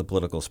across the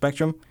political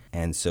spectrum,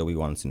 and so we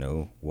wanted to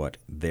know what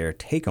their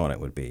take on it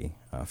would be.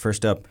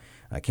 First up,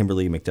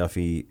 Kimberly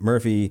McDuffie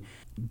Murphy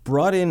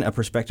brought in a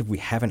perspective we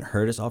haven't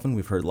heard as often.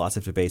 We've heard lots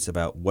of debates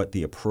about what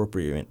the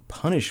appropriate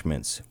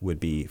punishments would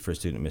be for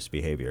student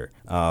misbehavior.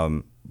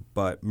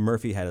 But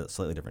Murphy had a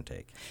slightly different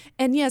take.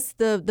 And yes,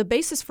 the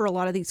basis for a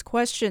lot of these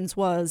questions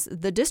was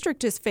the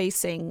district is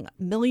facing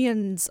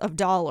millions of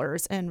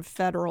dollars in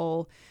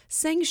federal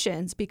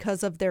sanctions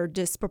because of their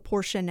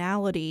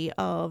disproportionality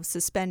of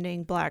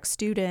suspending Black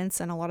students.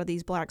 And a lot of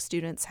these Black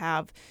students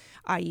have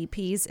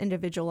IEPs,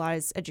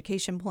 individualized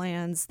education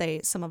plans.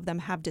 Some of them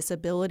have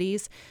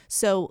disabilities.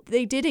 So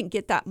they didn't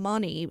get that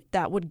money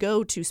that would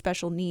go to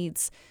special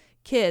needs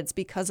kids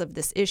because of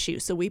this issue.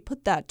 So we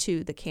put that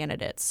to the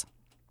candidates.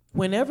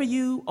 Whenever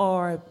you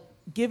are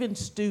giving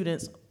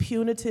students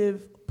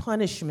punitive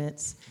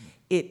punishments,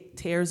 it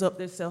tears up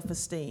their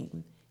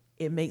self-esteem.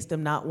 It makes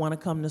them not want to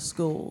come to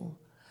school.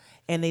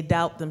 And they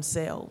doubt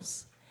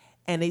themselves.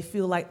 And they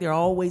feel like they're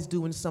always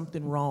doing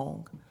something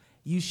wrong.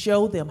 You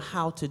show them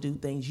how to do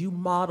things. You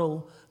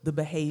model the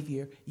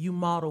behavior. You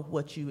model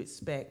what you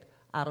expect.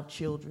 out of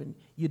children.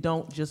 You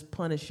don't just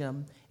punish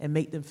them and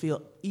make them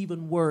feel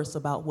even worse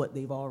about what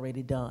they've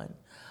already done.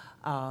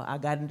 I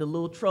got into a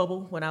little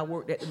trouble when I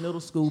worked at the middle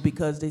school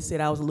because they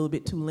said I was a little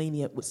bit too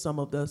lenient with some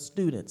of the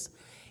students.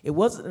 It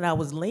wasn't that I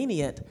was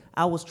lenient,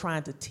 I was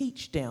trying to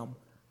teach them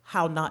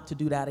how not to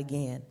do that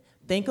again.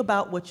 Think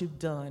about what you've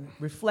done,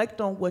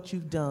 reflect on what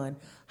you've done.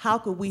 How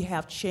could we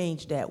have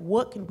changed that?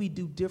 What can we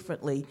do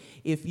differently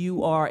if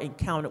you are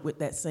encountered with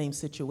that same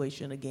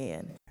situation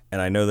again?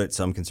 And I know that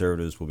some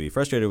conservatives will be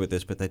frustrated with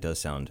this, but that does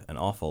sound an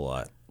awful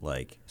lot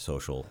like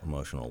social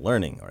emotional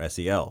learning, or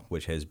SEL,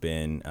 which has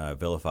been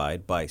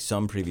vilified by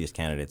some previous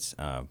candidates,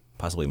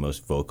 possibly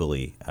most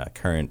vocally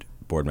current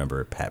board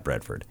member Pat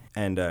Bradford.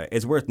 And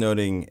it's worth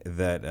noting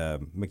that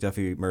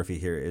McDuffie Murphy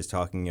here is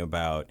talking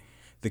about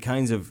the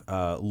kinds of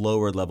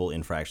lower level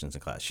infractions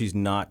in class. She's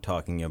not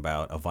talking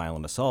about a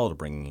violent assault or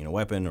bringing in a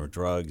weapon or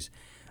drugs.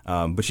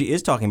 But she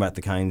is talking about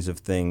the kinds of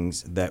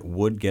things that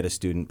would get a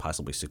student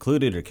possibly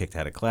secluded or kicked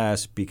out of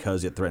class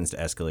because it threatens to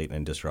escalate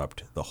and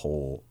disrupt the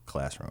whole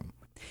classroom.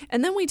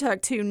 And then we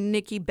talked to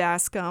Nikki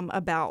Bascom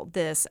about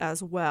this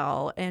as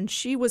well. And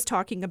she was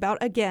talking about,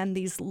 again,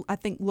 these, I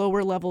think,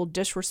 lower level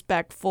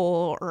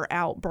disrespectful or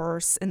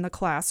outbursts in the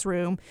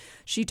classroom.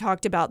 She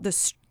talked about the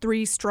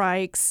 3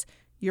 strikes.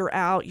 You're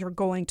out, you're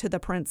going to the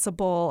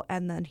principal,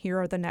 and then here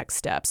are the next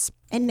steps.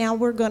 And now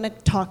we're going to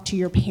talk to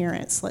your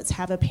parents. Let's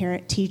have a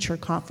parent-teacher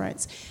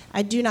conference.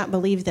 I do not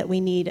believe that we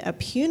need a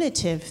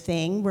punitive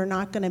thing. We're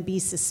not going to be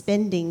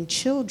suspending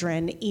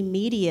children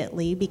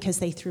immediately because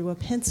they threw a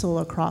pencil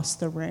across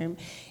the room.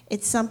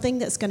 It's something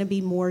that's going to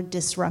be more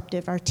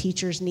disruptive. Our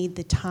teachers need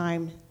the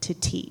time to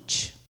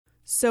teach.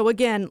 So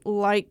again,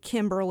 like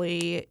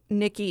Kimberly,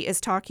 Nikki is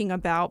talking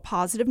about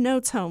positive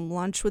notes home.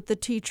 Lunch with the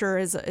teacher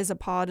is a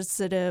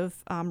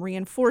positive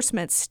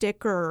reinforcement.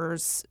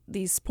 Stickers,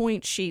 these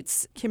point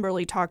sheets,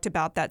 Kimberly talked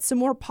about that. Some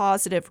more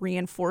positive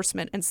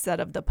reinforcement instead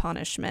of the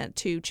punishment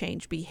to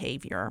change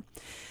behavior.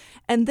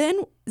 And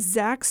then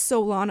Zach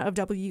Solon of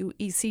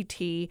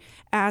WECT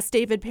asked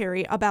David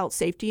Perry about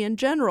safety in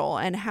general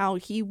and how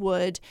he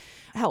would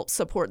help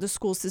support the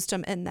school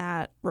system in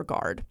that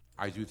regard.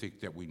 I do think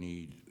that we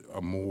need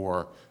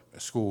more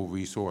school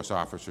resource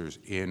officers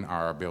in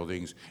our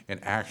buildings and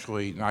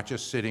actually not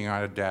just sitting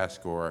on a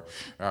desk or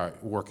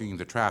working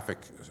the traffic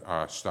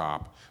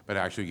stop, but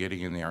actually getting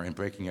in there and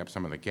breaking up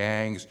some of the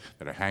gangs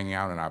that are hanging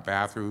out in our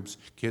bathrooms.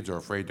 Kids are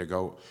afraid to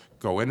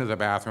go into the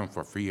bathroom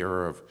for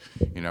fear of,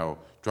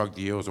 drug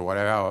deals or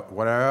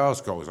whatever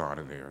else goes on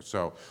in there.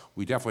 So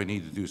we definitely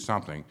need to do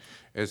something.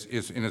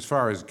 And as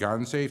far as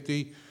gun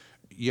safety,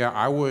 yeah,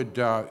 I would.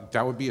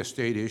 That would be a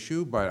state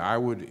issue, but I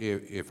would,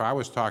 if I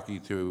was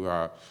talking to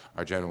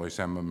our General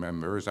Assembly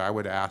members, I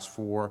would ask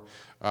for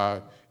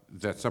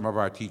that some of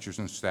our teachers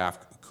and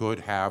staff could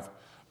have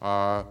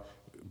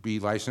be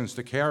licensed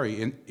to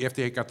carry, if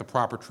they got the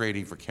proper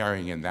training for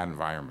carrying in that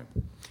environment.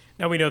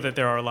 Now, we know that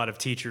there are a lot of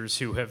teachers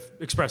who have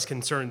expressed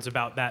concerns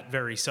about that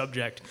very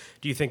subject.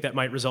 Do you think that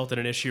might result in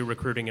an issue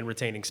recruiting and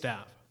retaining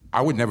staff?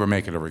 I would never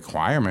make it a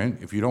requirement.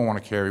 If you don't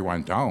want to carry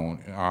one,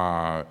 don't.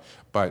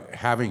 But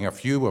having a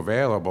few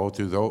available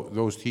to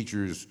those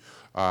teachers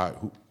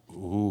who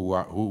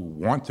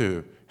want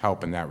to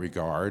help in that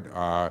regard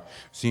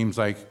seems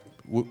like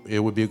it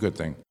would be a good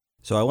thing.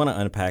 So I want to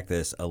unpack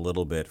this a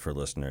little bit for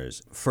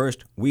listeners.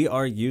 First, we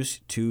are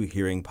used to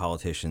hearing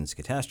politicians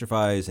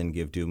catastrophize and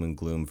give doom and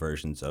gloom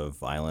versions of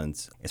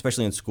violence,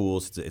 especially in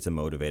schools. It's a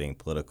motivating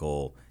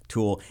political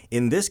tool.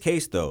 In this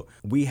case, though,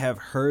 we have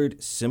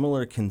heard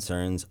similar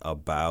concerns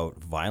about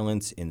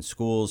violence in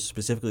schools,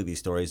 specifically these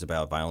stories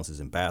about violences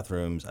in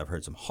bathrooms. I've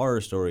heard some horror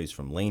stories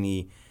from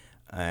Laney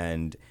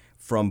and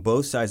from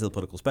both sides of the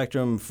political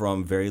spectrum,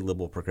 from very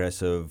liberal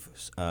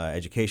progressive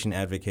education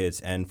advocates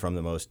and from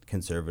the most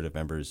conservative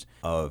members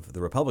of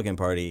the Republican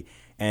Party.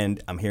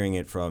 And I'm hearing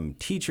it from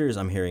teachers,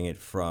 I'm hearing it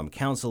from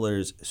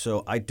counselors.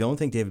 So I don't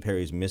think David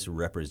Perry is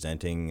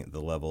misrepresenting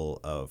the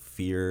level of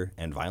fear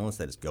and violence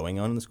that is going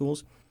on in the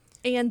schools.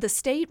 And the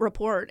state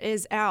report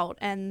is out,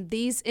 and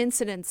these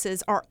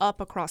incidences are up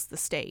across the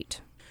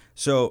state.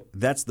 So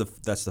that's the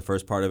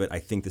first part of it. I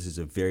think this is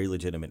a very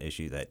legitimate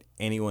issue that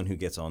anyone who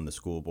gets on the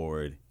school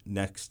board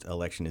next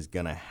election is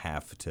going to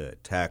have to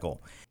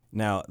tackle.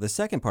 Now, the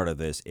second part of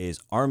this is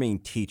arming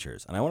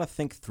teachers. And I want to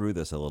think through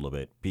this a little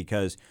bit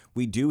because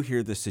we do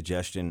hear this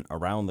suggestion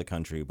around the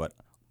country, but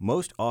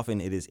most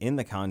often it is in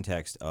the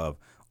context of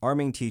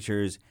arming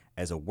teachers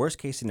as a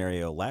worst-case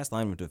scenario, last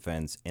line of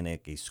defense in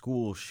a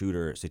school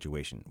shooter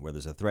situation where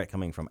there's a threat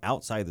coming from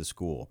outside the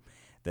school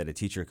that a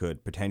teacher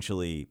could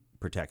potentially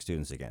protect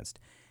students against.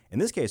 In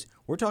this case,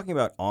 we're talking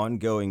about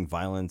ongoing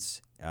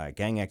violence,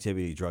 gang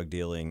activity, drug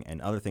dealing,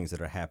 and other things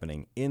that are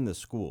happening in the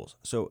schools.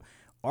 So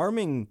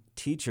arming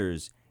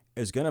teachers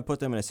is going to put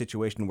them in a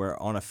situation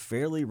where on a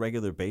fairly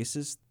regular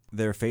basis,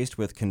 they're faced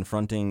with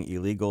confronting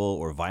illegal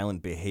or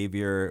violent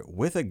behavior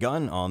with a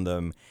gun on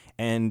them.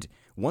 And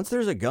once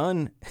there's a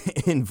gun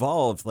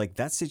involved,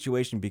 that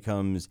situation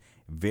becomes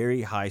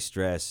very high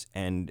stress,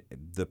 and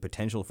the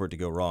potential for it to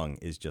go wrong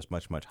is just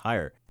much, much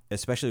higher,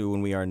 especially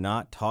when we are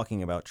not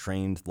talking about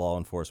trained law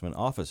enforcement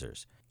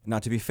officers. Now,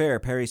 to be fair,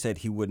 Perry said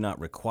he would not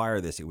require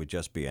this, it would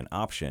just be an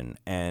option,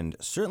 and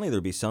certainly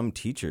there'd be some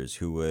teachers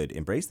who would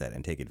embrace that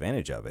and take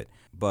advantage of it.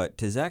 But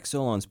to Zach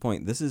Solon's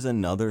point, this is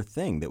another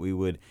thing that we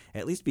would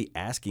at least be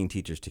asking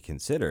teachers to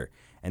consider,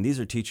 and these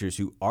are teachers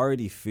who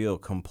already feel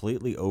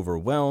completely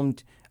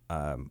overwhelmed,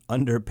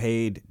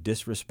 underpaid,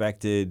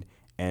 disrespected,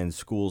 and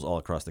schools all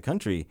across the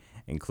country,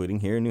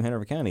 including here in New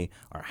Hanover County,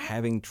 are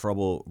having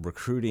trouble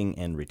recruiting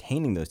and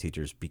retaining those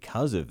teachers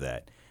because of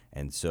that.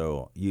 And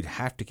so you'd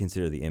have to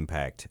consider the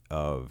impact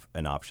of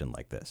an option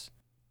like this.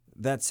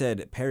 That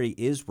said, Perry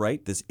is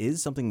right. This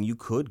is something you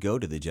could go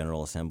to the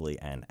General Assembly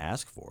and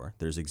ask for.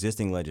 There's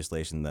existing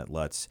legislation that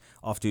lets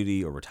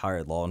off-duty or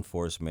retired law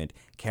enforcement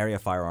carry a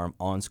firearm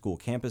on school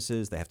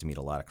campuses. They have to meet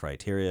a lot of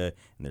criteria,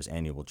 and there's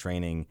annual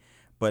training.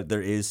 But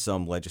there is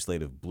some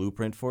legislative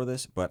blueprint for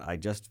this, but I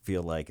just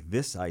feel like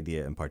this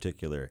idea in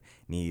particular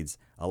needs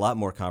a lot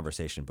more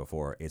conversation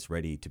before it's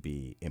ready to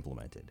be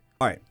implemented.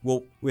 All right,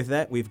 well, with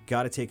that, we've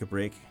got to take a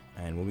break,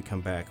 and when we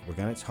come back, we're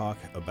going to talk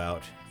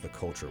about the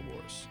culture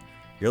wars.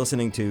 You're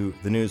listening to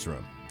The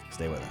Newsroom.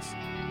 Stay with us.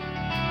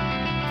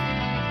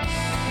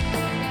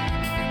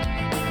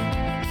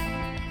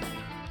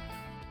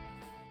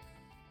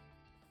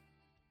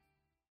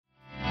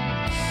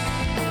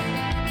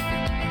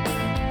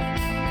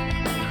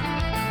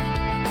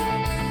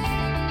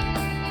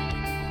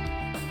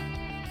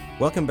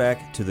 Welcome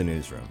back to The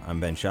Newsroom.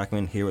 I'm Ben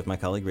Schachman here with my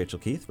colleague Rachel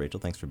Keith.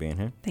 Rachel, thanks for being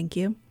here. Thank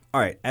you. All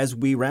right, as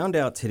we round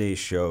out today's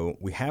show,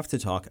 we have to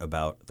talk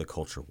about the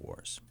culture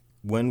wars.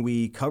 When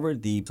we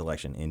covered the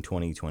election in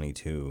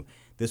 2022,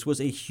 this was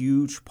a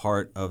huge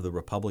part of the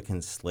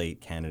Republican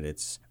slate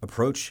candidates'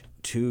 approach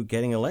to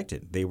getting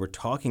elected. They were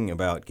talking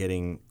about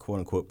getting,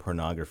 quote-unquote,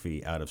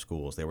 pornography out of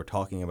schools. They were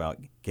talking about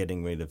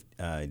getting rid of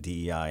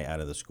DEI out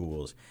of the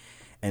schools.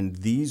 And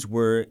these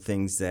were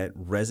things that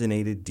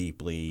resonated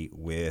deeply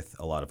with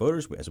a lot of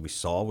voters, as we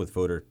saw with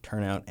voter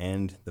turnout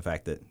and the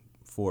fact that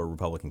 4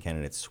 Republican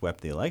candidates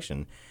swept the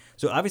election.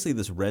 So obviously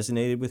this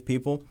resonated with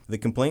people. The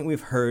complaint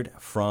we've heard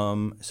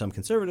from some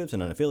conservatives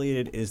and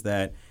unaffiliated is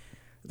that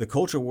the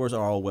culture wars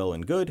are all well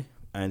and good,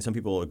 and some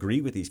people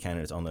agree with these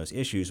candidates on those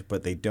issues,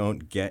 but they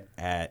don't get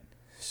at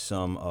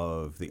some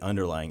of the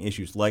underlying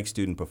issues like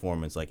student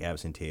performance, like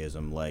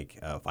absenteeism, like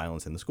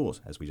violence in the schools,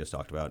 as we just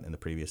talked about in the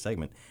previous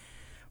segment.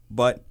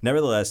 But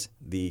nevertheless,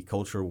 the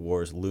culture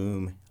wars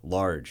loom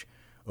large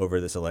over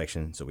this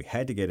election, so we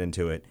had to get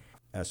into it.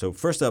 So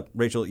first up,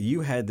 Rachel,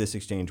 you had this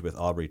exchange with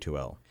Aubrey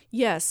Tuell.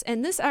 Yes,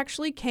 and this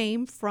actually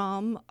came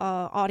from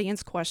an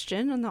audience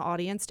question, and the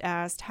audience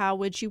asked, how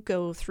would you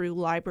go through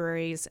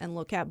libraries and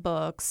look at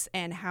books,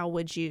 and how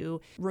would you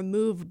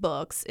remove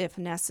books if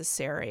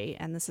necessary?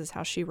 And this is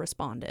how she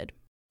responded.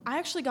 I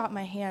actually got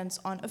my hands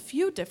on a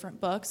few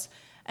different books,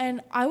 and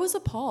I was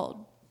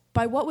appalled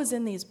by what was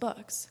in these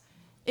books.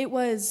 It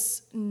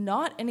was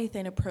not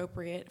anything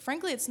appropriate.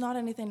 Frankly, it's not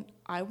anything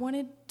I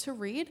wanted to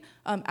read.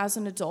 As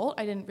an adult,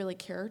 I didn't really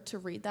care to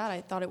read that.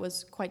 I thought it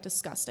was quite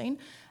disgusting,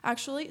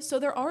 actually. So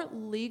there are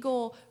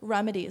legal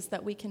remedies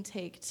that we can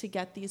take to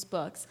get these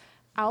books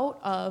out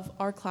of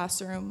our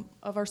classroom,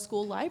 of our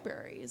school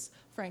libraries,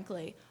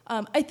 frankly.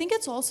 I think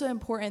it's also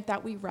important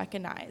that we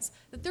recognize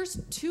that there's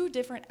 2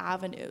 different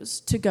avenues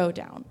to go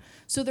down.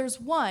 So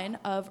there's one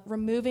of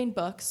removing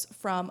books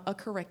from a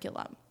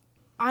curriculum.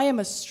 I am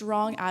a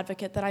strong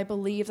advocate that I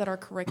believe that our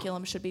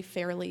curriculum should be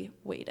fairly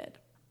weighted.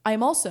 I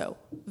am also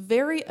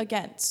very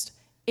against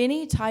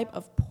any type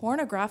of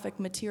pornographic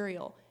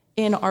material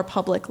in our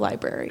public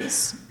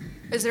libraries.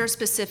 Is there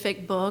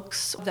specific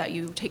books that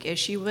you take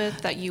issue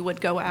with that you would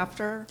go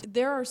after?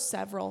 There are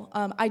several.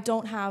 I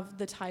don't have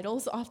the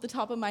titles off the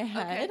top of my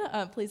head.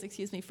 Okay. Please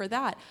excuse me for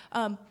that.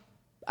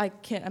 I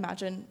can't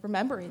imagine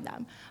remembering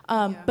them.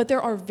 But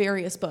there are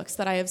various books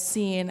that I have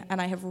seen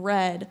and I have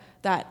read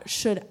that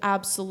should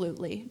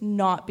absolutely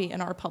not be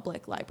in our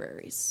public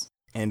libraries.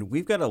 And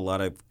we've got a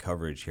lot of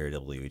coverage here at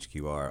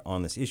WHQR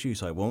on this issue,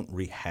 so I won't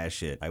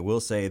rehash it. I will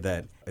say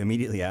that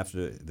immediately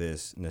after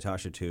this,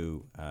 Natasha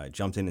Tu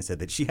jumped in and said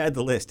that she had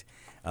the list,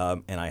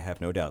 and I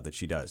have no doubt that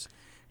she does,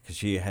 because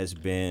she has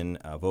been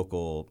a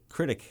vocal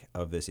critic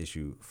of this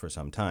issue for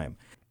some time.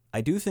 I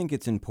do think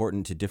it's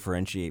important to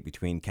differentiate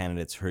between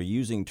candidates who are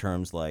using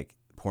terms like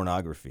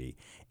pornography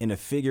in a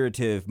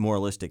figurative,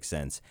 moralistic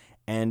sense,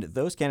 and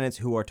those candidates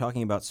who are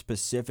talking about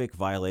specific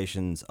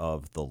violations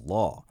of the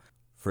law.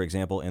 For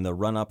example, in the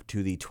run-up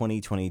to the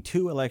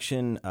 2022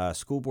 election,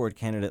 school board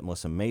candidate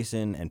Melissa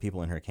Mason and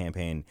people in her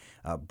campaign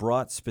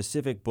brought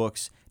specific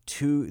books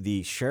to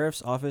the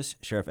sheriff's office.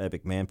 Sheriff Ed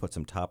McMahon put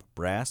some top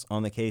brass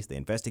on the case. They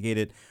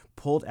investigated,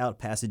 pulled out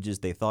passages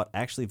they thought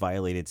actually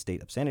violated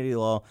state obscenity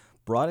law,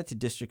 brought it to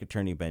District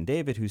Attorney Ben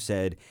David, who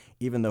said,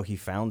 even though he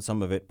found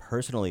some of it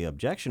personally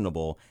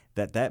objectionable,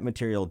 that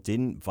material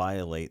didn't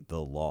violate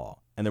the law.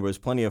 And there was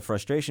plenty of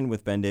frustration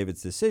with Ben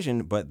David's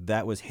decision, but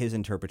that was his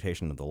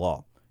interpretation of the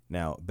law.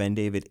 Now, Ben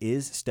David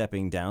is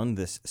stepping down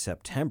this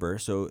September,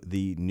 so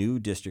the new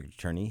district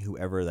attorney,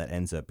 whoever that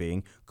ends up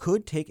being,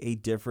 could take a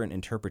different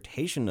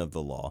interpretation of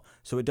the law.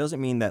 So it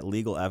doesn't mean that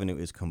legal avenue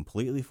is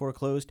completely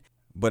foreclosed,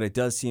 But it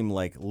does seem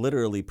like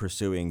literally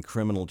pursuing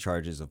criminal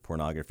charges of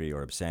pornography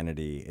or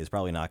obscenity is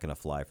probably not going to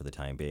fly for the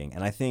time being.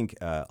 And I think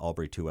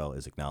Aubrey Tuell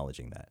is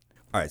acknowledging that.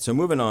 All right, so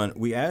moving on,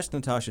 we asked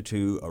Natasha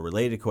Tu a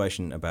related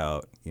question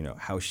about,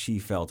 how she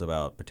felt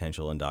about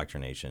potential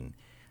indoctrination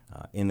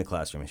in the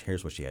classroom.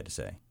 Here's what she had to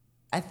say.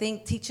 I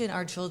think teaching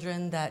our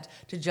children that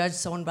to judge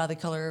someone by the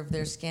color of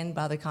their skin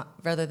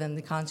rather than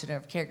the content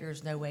of character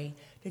is no way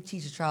to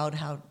teach a child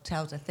how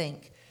to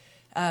think.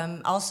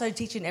 Also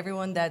teaching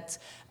everyone that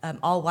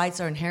all whites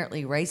are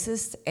inherently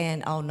racist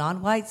and all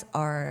non-whites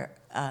are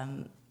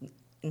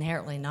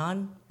inherently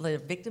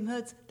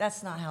victimhoods.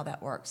 That's not how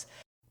that works.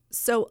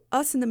 So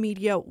us in the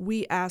media,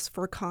 we ask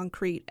for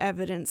concrete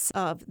evidence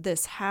of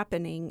this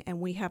happening,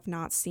 and we have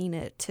not seen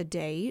it to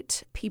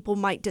date. People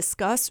might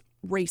discuss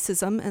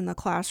racism in the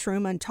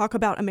classroom and talk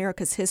about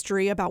America's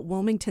history, about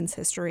Wilmington's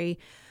history.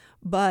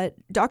 But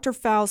Dr.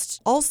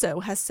 Foust also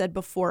has said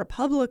before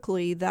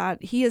publicly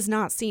that he has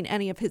not seen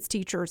any of his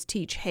teachers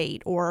teach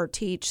hate or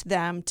teach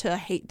them to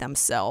hate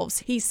themselves.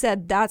 He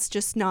said that's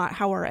just not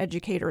how our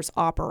educators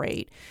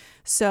operate.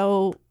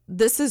 So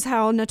this is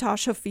how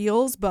Natasha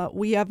feels, but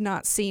we have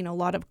not seen a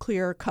lot of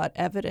clear-cut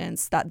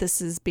evidence that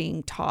this is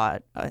being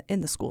taught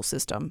in the school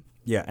system.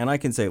 Yeah, and I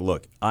can say,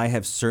 look, I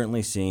have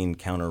certainly seen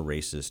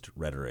counter-racist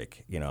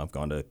rhetoric. I've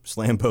gone to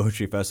slam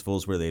poetry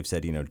festivals where they've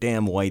said,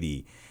 damn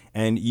whitey.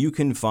 And you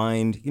can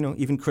find,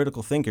 even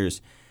critical thinkers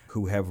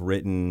who have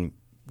written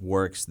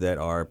works that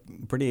are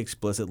pretty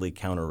explicitly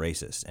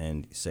counter-racist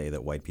and say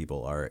that white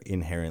people are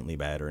inherently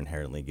bad or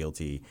inherently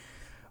guilty.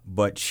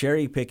 But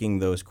cherry-picking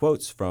those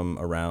quotes from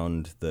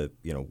around the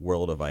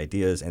world of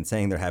ideas and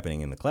saying they're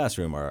happening in the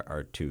classroom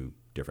are two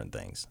different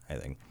things, I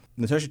think.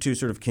 Natasha Tu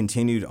sort of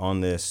continued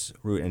on this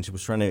route, and she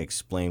was trying to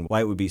explain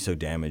why it would be so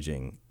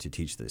damaging to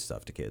teach this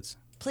stuff to kids.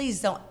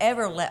 Please don't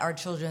ever let our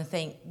children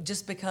think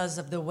just because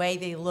of the way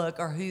they look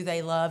or who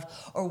they love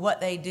or what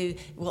they do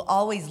will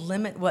always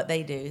limit what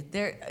they do.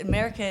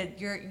 America,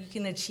 you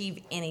can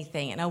achieve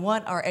anything, and I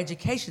want our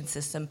education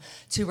system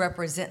to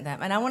represent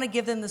them, and I want to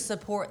give them the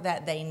support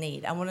that they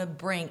need. I want to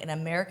bring an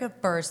America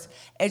First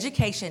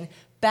education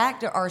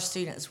back to our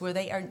students where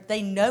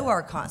they know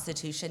our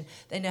Constitution,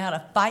 they know how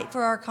to fight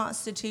for our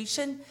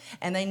Constitution,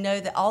 and they know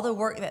that all the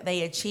work that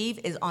they achieve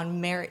is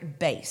on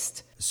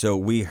merit-based. So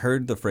we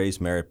heard the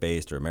phrase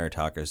merit-based or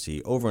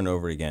meritocracy over and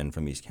over again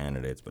from these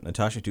candidates, but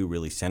Natasha Tu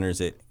really centers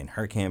it in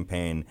her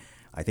campaign.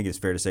 I think it's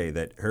fair to say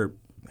that her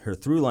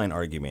through-line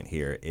argument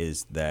here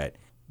is that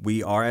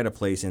we are at a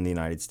place in the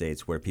United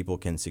States where people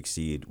can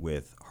succeed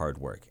with hard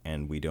work,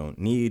 and we don't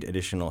need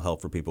additional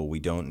help for people. We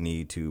don't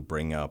need to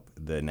bring up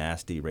the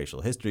nasty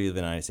racial history of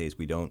the United States.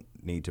 We don't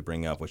need to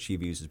bring up what she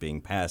views as being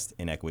past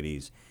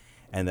inequities,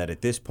 and that at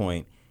this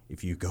point,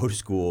 if you go to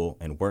school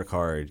and work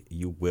hard,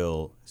 you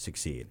will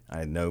succeed.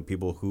 I know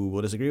people who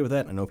will disagree with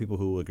that. I know people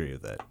who will agree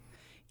with that.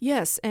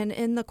 Yes, and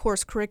in the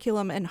course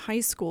curriculum in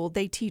high school,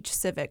 they teach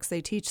civics, they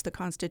teach the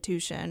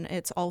Constitution.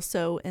 It's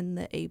also in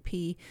the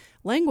AP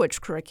language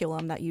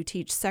curriculum that you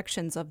teach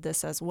sections of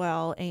this as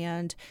well.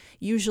 And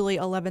usually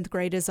 11th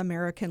grade is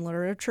American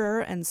literature,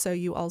 and so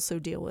you also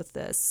deal with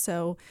this.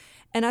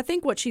 And I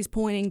think what she's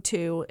pointing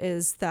to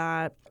is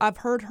that I've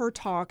heard her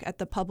talk at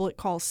the public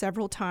call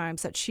several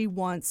times that she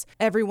wants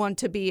everyone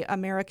to be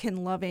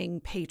American-loving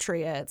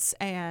patriots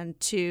and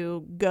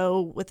to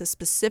go with a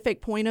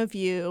specific point of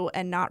view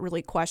and not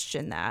really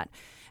question that.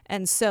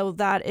 And so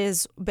that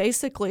is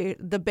basically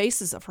the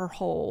basis of her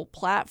whole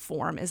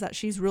platform, is that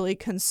she's really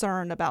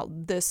concerned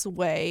about this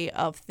way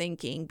of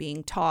thinking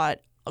being taught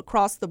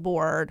across the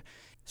board.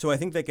 So I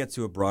think that gets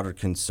to a broader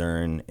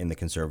concern in the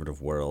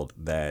conservative world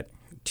that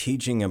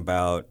teaching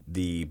about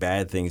the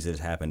bad things that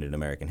has happened in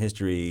American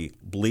history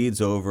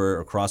bleeds over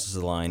or crosses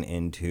the line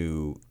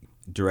into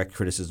direct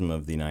criticism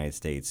of the United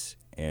States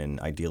in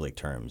idyllic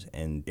terms.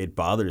 And it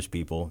bothers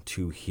people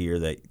to hear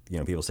that,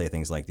 people say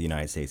things like the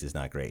United States is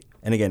not great.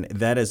 And again,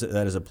 that is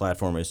a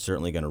platform is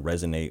certainly going to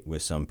resonate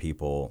with some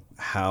people.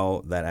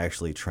 How that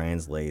actually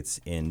translates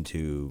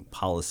into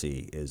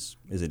policy is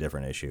a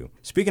different issue.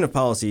 Speaking of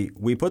policy,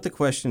 we put the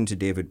question to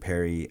David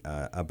Perry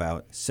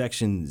about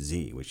Section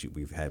Z, which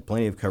we've had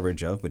plenty of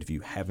coverage of, but if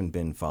you haven't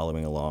been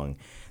following along,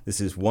 this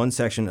is one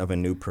section of a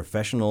new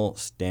professional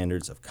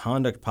standards of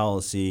conduct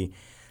policy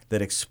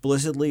that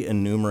explicitly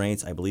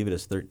enumerates, I believe it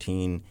is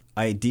 13,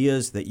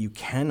 ideas that you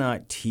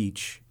cannot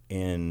teach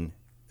in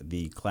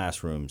the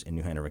classrooms in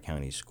New Hanover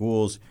County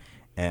schools.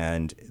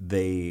 And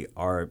they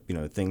are,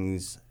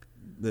 things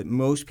that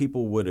most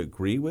people would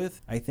agree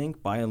with, I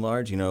think, by and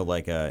large,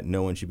 like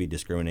no one should be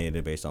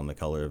discriminated based on the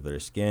color of their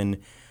skin.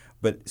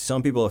 But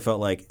some people have felt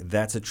like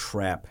that's a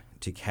trap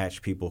to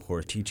catch people who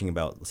are teaching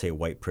about, say,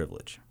 white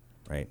privilege,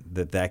 right?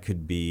 That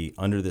could be,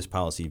 under this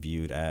policy,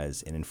 viewed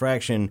as an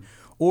infraction.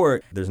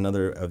 Or there's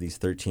another of these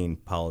 13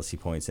 policy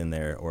points in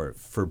there, or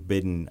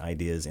forbidden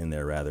ideas in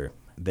there, rather,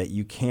 that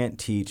you can't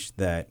teach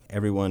that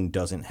everyone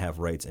doesn't have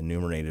rights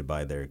enumerated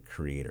by their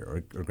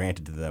creator or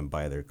granted to them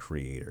by their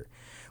creator,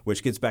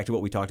 which gets back to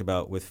what we talked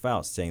about with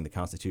Foust, saying the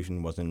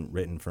Constitution wasn't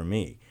written for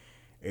me.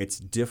 it's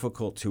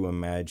difficult to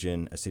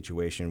imagine a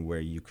situation where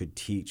you could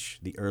teach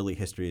the early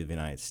history of the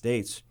United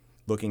States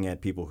looking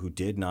at people who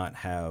did not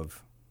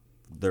have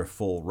their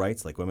full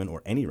rights like women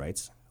or any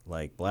rights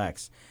like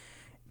blacks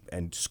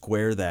and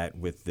square that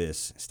with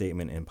this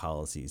statement in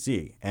Policy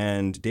Z.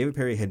 And David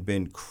Perry had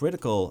been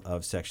critical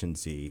of Section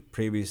Z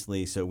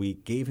previously, so we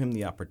gave him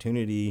the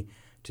opportunity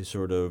to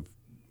sort of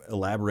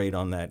elaborate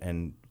on that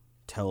and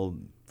tell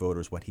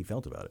voters what he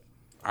felt about it.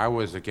 I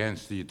was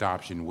against the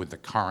adoption with the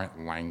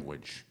current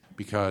language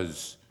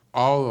because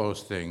all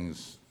those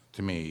things,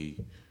 to me,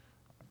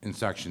 in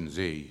Section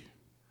Z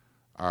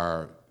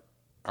are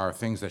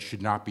things that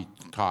should not be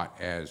taught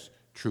as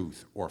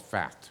truth or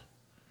fact.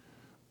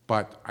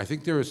 But I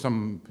think there is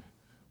some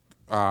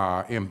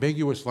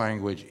ambiguous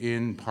language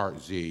in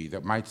Part Z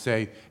that might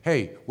say,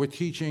 hey, we're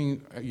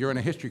teaching, you're in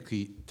a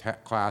history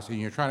class and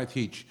you're trying to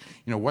teach,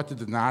 what did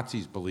the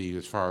Nazis believe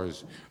as far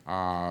as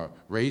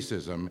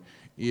racism,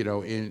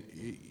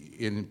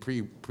 in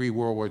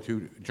pre-World War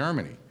II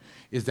Germany.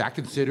 Is that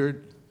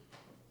considered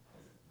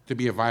to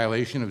be a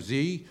violation of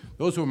Z?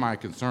 Those were my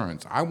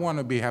concerns. I want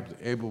to be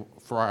able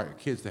for our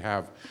kids to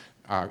have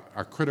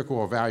a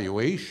critical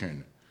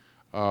evaluation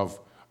of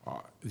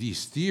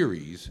these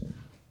theories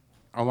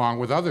along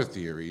with other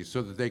theories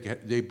so that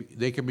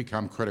they can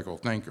become critical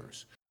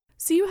thinkers.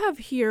 So you have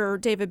here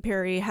David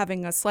Perry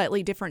having a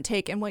slightly different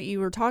take, and what you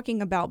were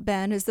talking about,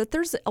 Ben, is that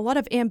there's a lot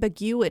of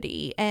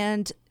ambiguity,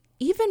 and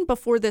even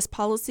before this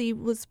policy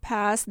was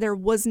passed, there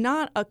was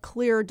not a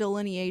clear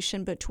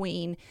delineation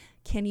between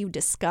can you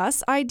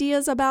discuss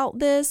ideas about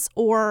this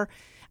or,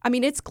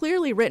 it's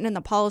clearly written in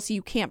the policy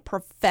you can't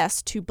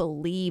profess to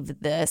believe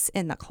this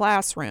in the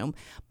classroom,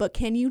 but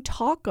can you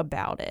talk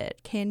about it?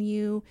 Can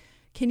you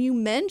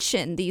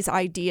mention these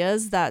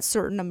ideas that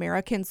certain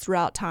Americans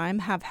throughout time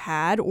have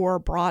had or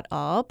brought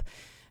up?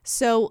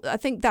 So I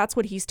think that's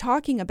what he's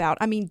talking about.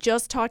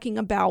 Just talking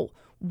about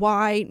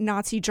why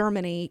Nazi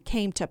Germany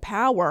came to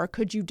power,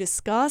 could you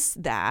discuss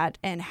that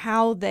and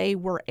how they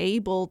were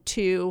able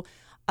to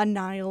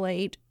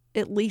annihilate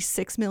at least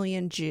 6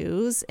 million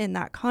Jews in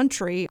that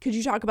country? Could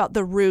you talk about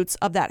the roots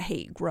of that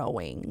hate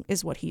growing,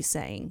 is what he's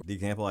saying. The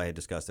example I had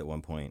discussed at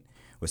one point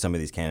with some of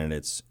these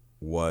candidates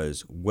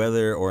was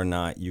whether or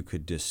not you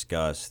could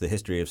discuss the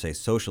history of, say,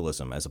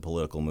 socialism as a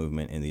political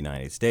movement in the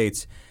United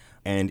States.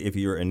 And if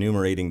you're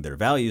enumerating their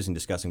values and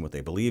discussing what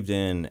they believed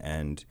in,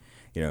 and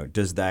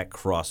does that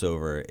cross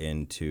over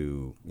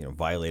into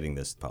violating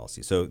this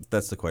policy? So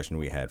that's the question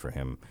we had for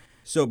him.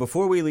 So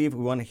before we leave,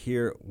 we want to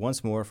hear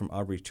once more from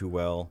Aubrey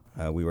Tuwell.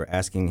 We were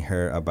asking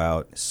her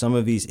about some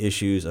of these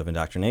issues of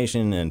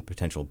indoctrination and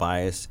potential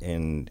bias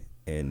in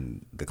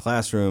the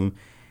classroom.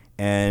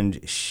 And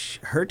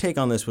her take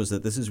on this was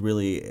that this is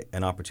really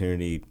an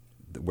opportunity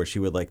where she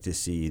would like to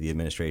see the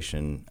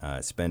administration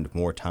spend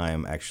more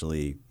time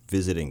actually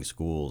visiting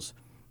schools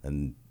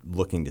and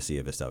looking to see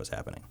if this stuff is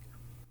happening.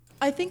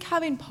 I think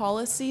having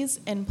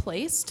policies in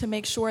place to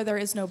make sure there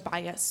is no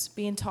bias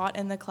being taught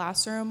in the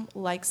classroom,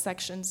 like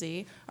Section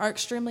Z, are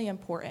extremely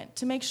important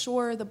to make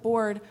sure the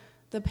board,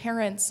 the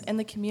parents, and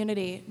the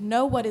community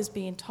know what is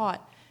being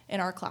taught in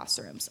our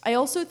classrooms. I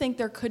also think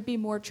there could be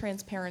more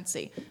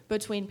transparency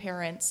between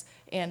parents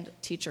and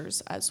teachers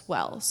as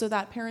well, so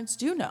that parents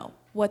do know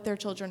what their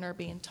children are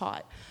being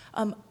taught.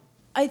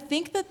 I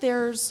think that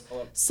there's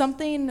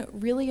something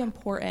really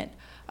important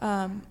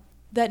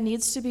that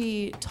needs to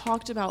be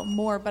talked about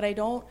more, but I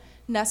don't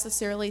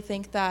necessarily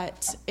think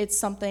that it's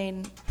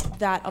something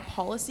that a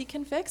policy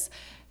can fix.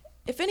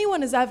 If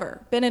anyone has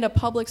ever been in a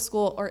public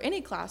school or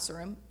any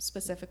classroom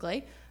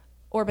specifically,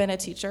 or been a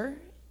teacher,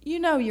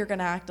 you're going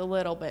to act a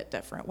little bit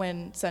different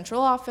when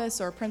central office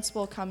or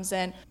principal comes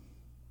in.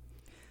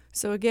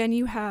 So again,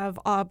 you have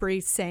Aubrey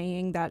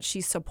saying that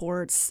she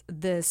supports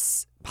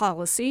this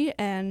policy,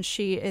 and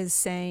she is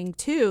saying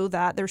too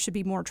that there should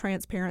be more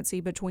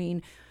transparency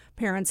between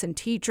parents and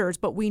teachers,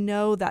 but we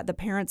know that the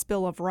Parents'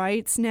 Bill of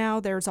Rights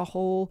now, there's a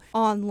whole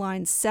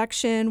online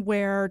section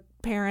where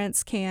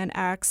parents can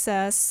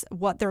access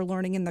what they're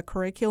learning in the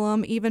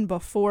curriculum. Even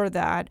before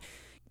that,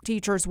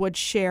 teachers would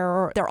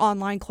share their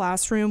online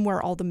classroom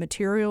where all the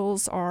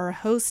materials are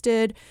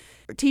hosted.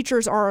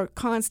 Teachers are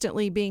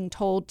constantly being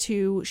told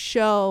to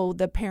show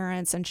the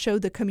parents and show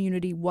the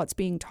community what's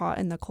being taught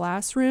in the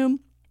classroom.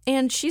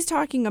 And she's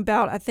talking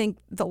about, I think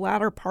the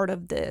latter part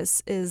of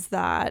this is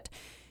that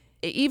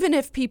even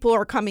if people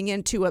are coming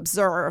in to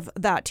observe,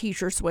 that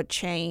teachers would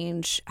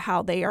change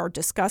how they are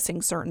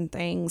discussing certain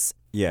things.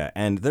 Yeah,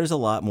 and there's a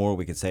lot more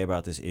we could say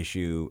about this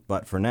issue,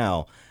 but for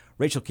now,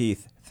 Rachel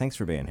Keith, thanks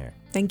for being here.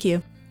 Thank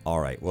you. All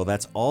right, well,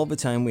 that's all the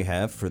time we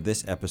have for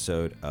this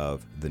episode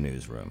of The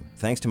Newsroom.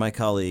 Thanks to my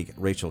colleague,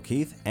 Rachel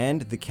Keith,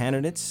 and the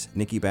candidates,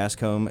 Nikki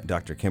Bascombe,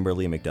 Dr.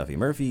 Kimberly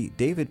McDuffie-Murphy,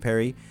 David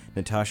Perry,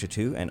 Natasha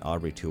Tu, and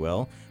Aubrey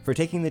Tuwell, for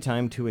taking the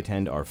time to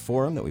attend our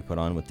forum that we put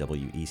on with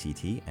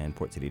WECT and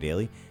Port City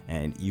Daily,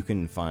 and you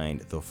can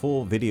find the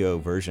full video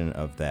version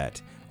of that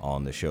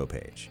on the show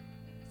page.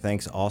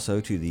 Thanks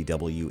also to the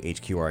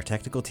WHQR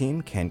technical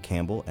team, Ken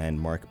Campbell and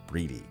Mark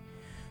Breedy.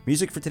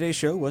 Music for today's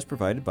show was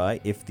provided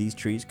by If These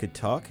Trees Could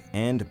Talk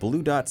and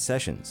Blue Dot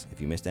Sessions. If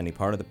you missed any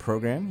part of the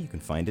program, you can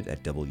find it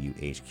at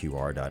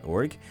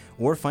whqr.org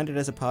or find it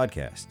as a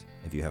podcast.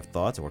 If you have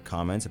thoughts or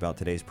comments about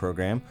today's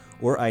program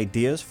or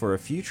ideas for a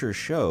future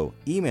show,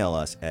 email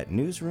us at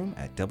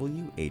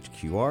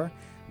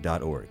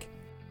newsroom@whqr.org.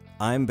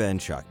 I'm Ben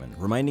Schuckman,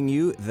 reminding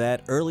you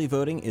that early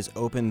voting is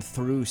open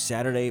through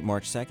Saturday,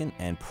 March 2nd,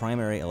 and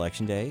primary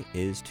election day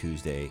is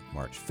Tuesday,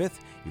 March 5th.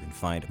 You can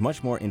find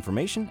much more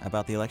information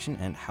about the election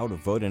and how to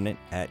vote in it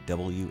at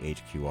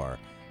whqr.org.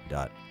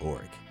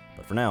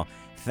 But for now,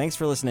 thanks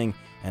for listening,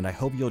 and I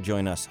hope you'll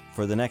join us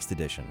for the next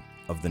edition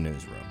of The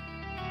Newsroom.